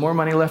there was more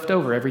money left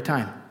over every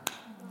time.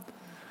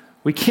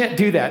 We can't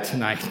do that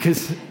tonight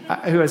because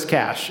who has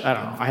cash? I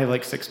don't know. I have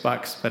like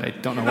 $6, but I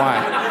don't know why.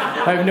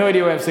 I have no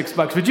idea why I have $6,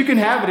 but you can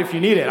have it if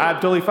you need it. I'm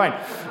totally fine.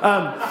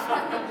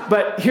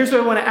 But here's what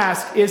I want to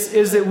ask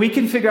is that we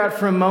can figure out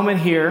for a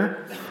moment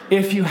here,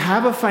 if you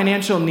have a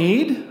financial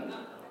need,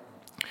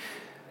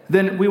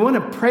 then we want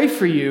to pray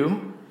for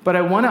you, but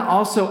I want to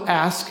also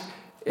ask,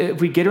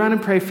 if we get around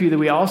and pray for you, that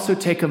we also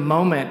take a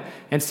moment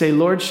and say,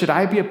 Lord, should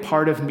I be a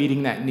part of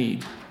meeting that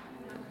need?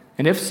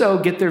 And if so,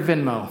 get their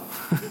Venmo.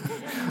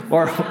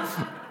 Or,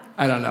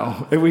 I don't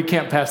know, we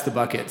can't pass the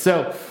bucket.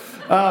 So,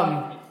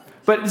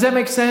 but does that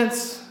make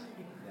sense?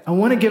 I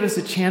want to give us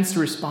a chance to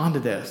respond to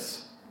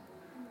this,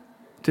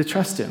 to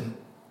trust him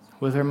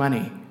with our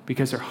money,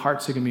 because our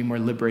hearts are going to be more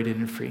liberated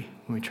and free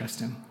when we trust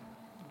him.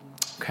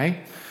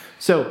 Okay?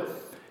 So,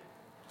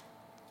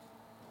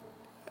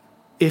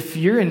 if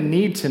you're in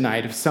need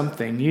tonight of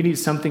something, you need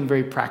something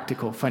very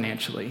practical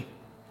financially,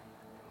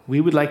 we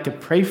would like to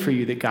pray for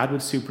you that God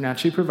would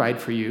supernaturally provide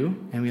for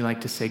you, and we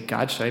like to say,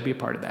 God, should I be a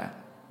part of that?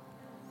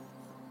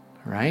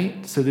 All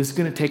right? So this is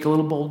going to take a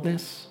little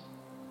boldness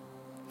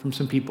from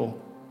some people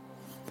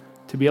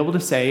to be able to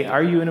say,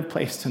 are you in a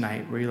place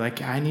tonight where you're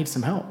like, I need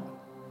some help?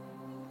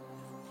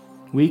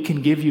 We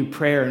can give you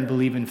prayer and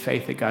believe in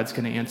faith that God's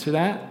going to answer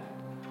that,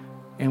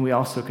 and we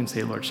also can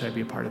say, Lord, should I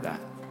be a part of that?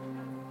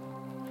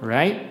 All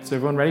right? Is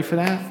everyone ready for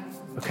that?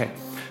 Okay.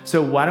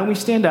 So why don't we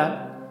stand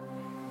up?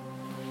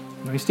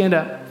 Let me stand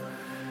up.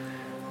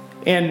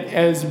 And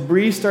as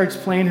Bree starts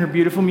playing her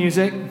beautiful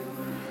music,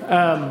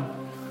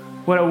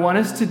 what I want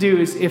us to do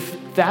is, if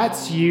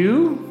that's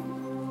you,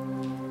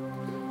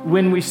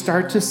 when we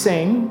start to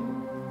sing,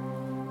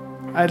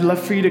 I'd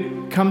love for you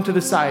to come to the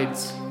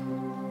sides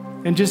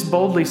and just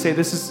boldly say,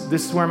 this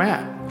is where I'm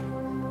at.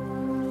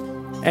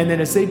 And then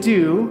as they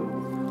do,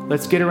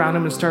 let's get around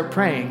them and start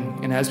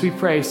praying. And as we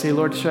pray, say,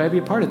 Lord, should I be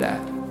a part of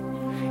that?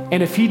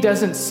 And if he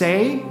doesn't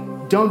say,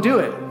 don't do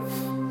it,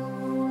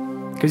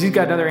 because he's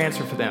got another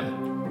answer for them.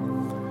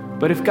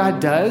 But if God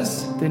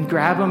does, then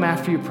grab them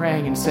after you're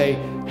praying and say,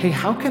 hey,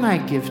 how can I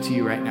give to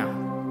you right now?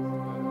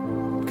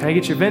 Can I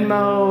get your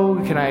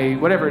Venmo? Can I,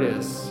 whatever it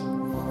is.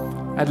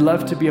 I'd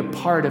love to be a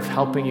part of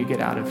helping you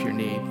get out of your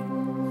need.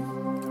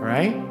 All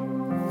right?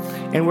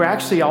 And we're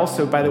actually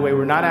also, by the way,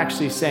 we're not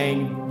actually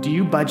saying, do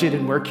you budget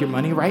and work your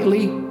money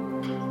rightly?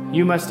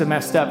 You must have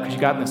messed up because you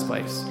got in this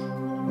place.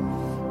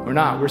 We're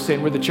not. We're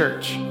saying we're the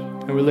church,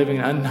 and we're living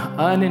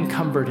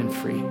unencumbered and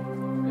free.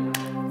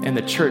 And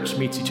the church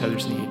meets each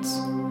other's needs.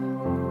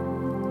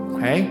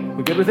 Okay?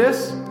 We good with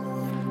this?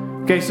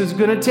 Okay, so it's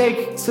going to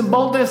take some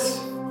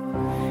boldness.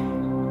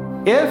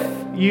 If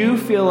you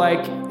feel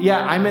like,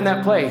 yeah, I'm in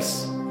that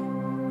place.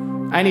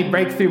 I need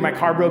breakthrough. My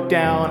car broke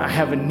down. I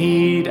have a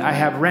need. I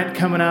have rent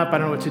coming up. I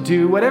don't know what to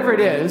do. Whatever it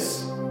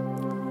is,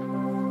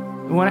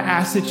 I want to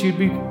ask that you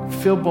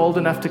feel bold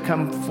enough to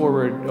come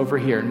forward over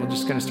here, and we're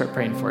just going to start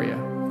praying for you.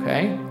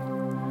 Okay?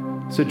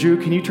 So, Drew,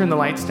 can you turn the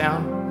lights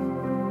down?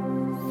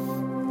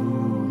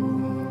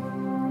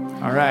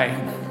 Ooh. All right.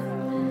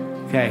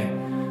 Okay.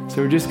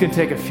 So we're just going to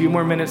take a few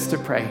more minutes to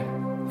pray.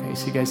 Okay,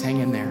 so you guys hang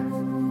in there.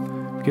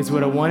 Because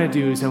what I want to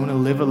do is I want to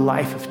live a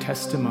life of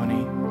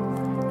testimony.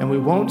 And we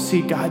won't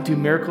see God do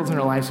miracles in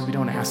our lives if we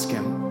don't ask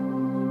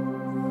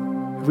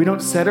him. If we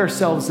don't set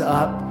ourselves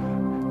up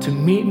to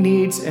meet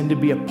needs and to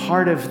be a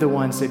part of the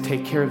ones that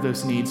take care of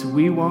those needs,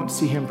 we won't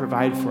see him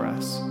provide for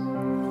us.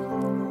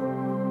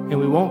 And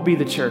we won't be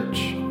the church.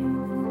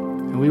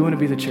 And we want to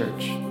be the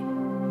church.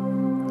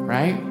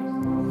 Right?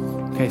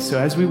 Okay, so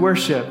as we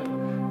worship,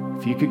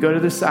 If you could go to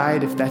the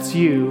side, if that's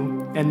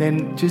you, and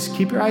then just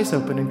keep your eyes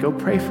open and go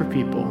pray for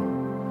people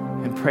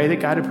and pray that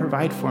God would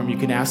provide for them. You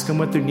can ask them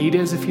what their need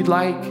is if you'd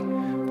like,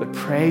 but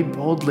pray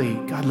boldly.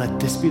 God, let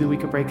this be the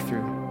week of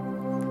breakthrough.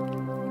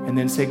 And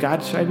then say,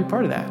 God, should I be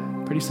part of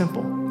that? Pretty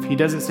simple. If he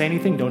doesn't say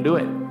anything, don't do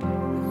it.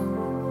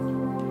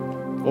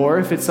 Or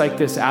if it's like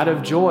this, out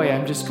of joy,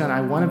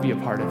 I want to be a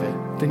part of it,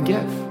 then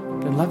give,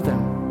 then love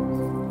them.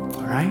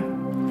 All right?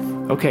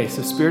 Okay,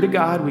 so Spirit of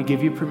God, we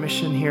give you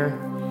permission here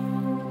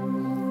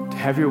to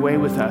have your way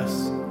with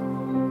us.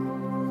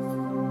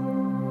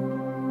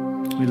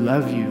 We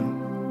love you.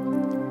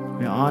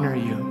 We honor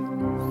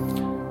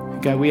you.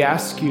 God, we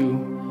ask you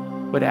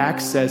what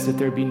Acts says, that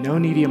there be no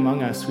needy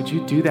among us. Would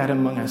you do that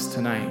among us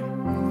tonight?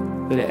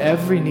 That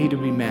every need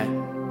will be met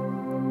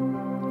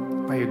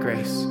by your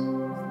grace.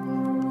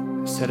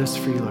 Set us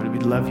free, Lord. We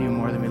love you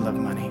more than we love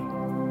money.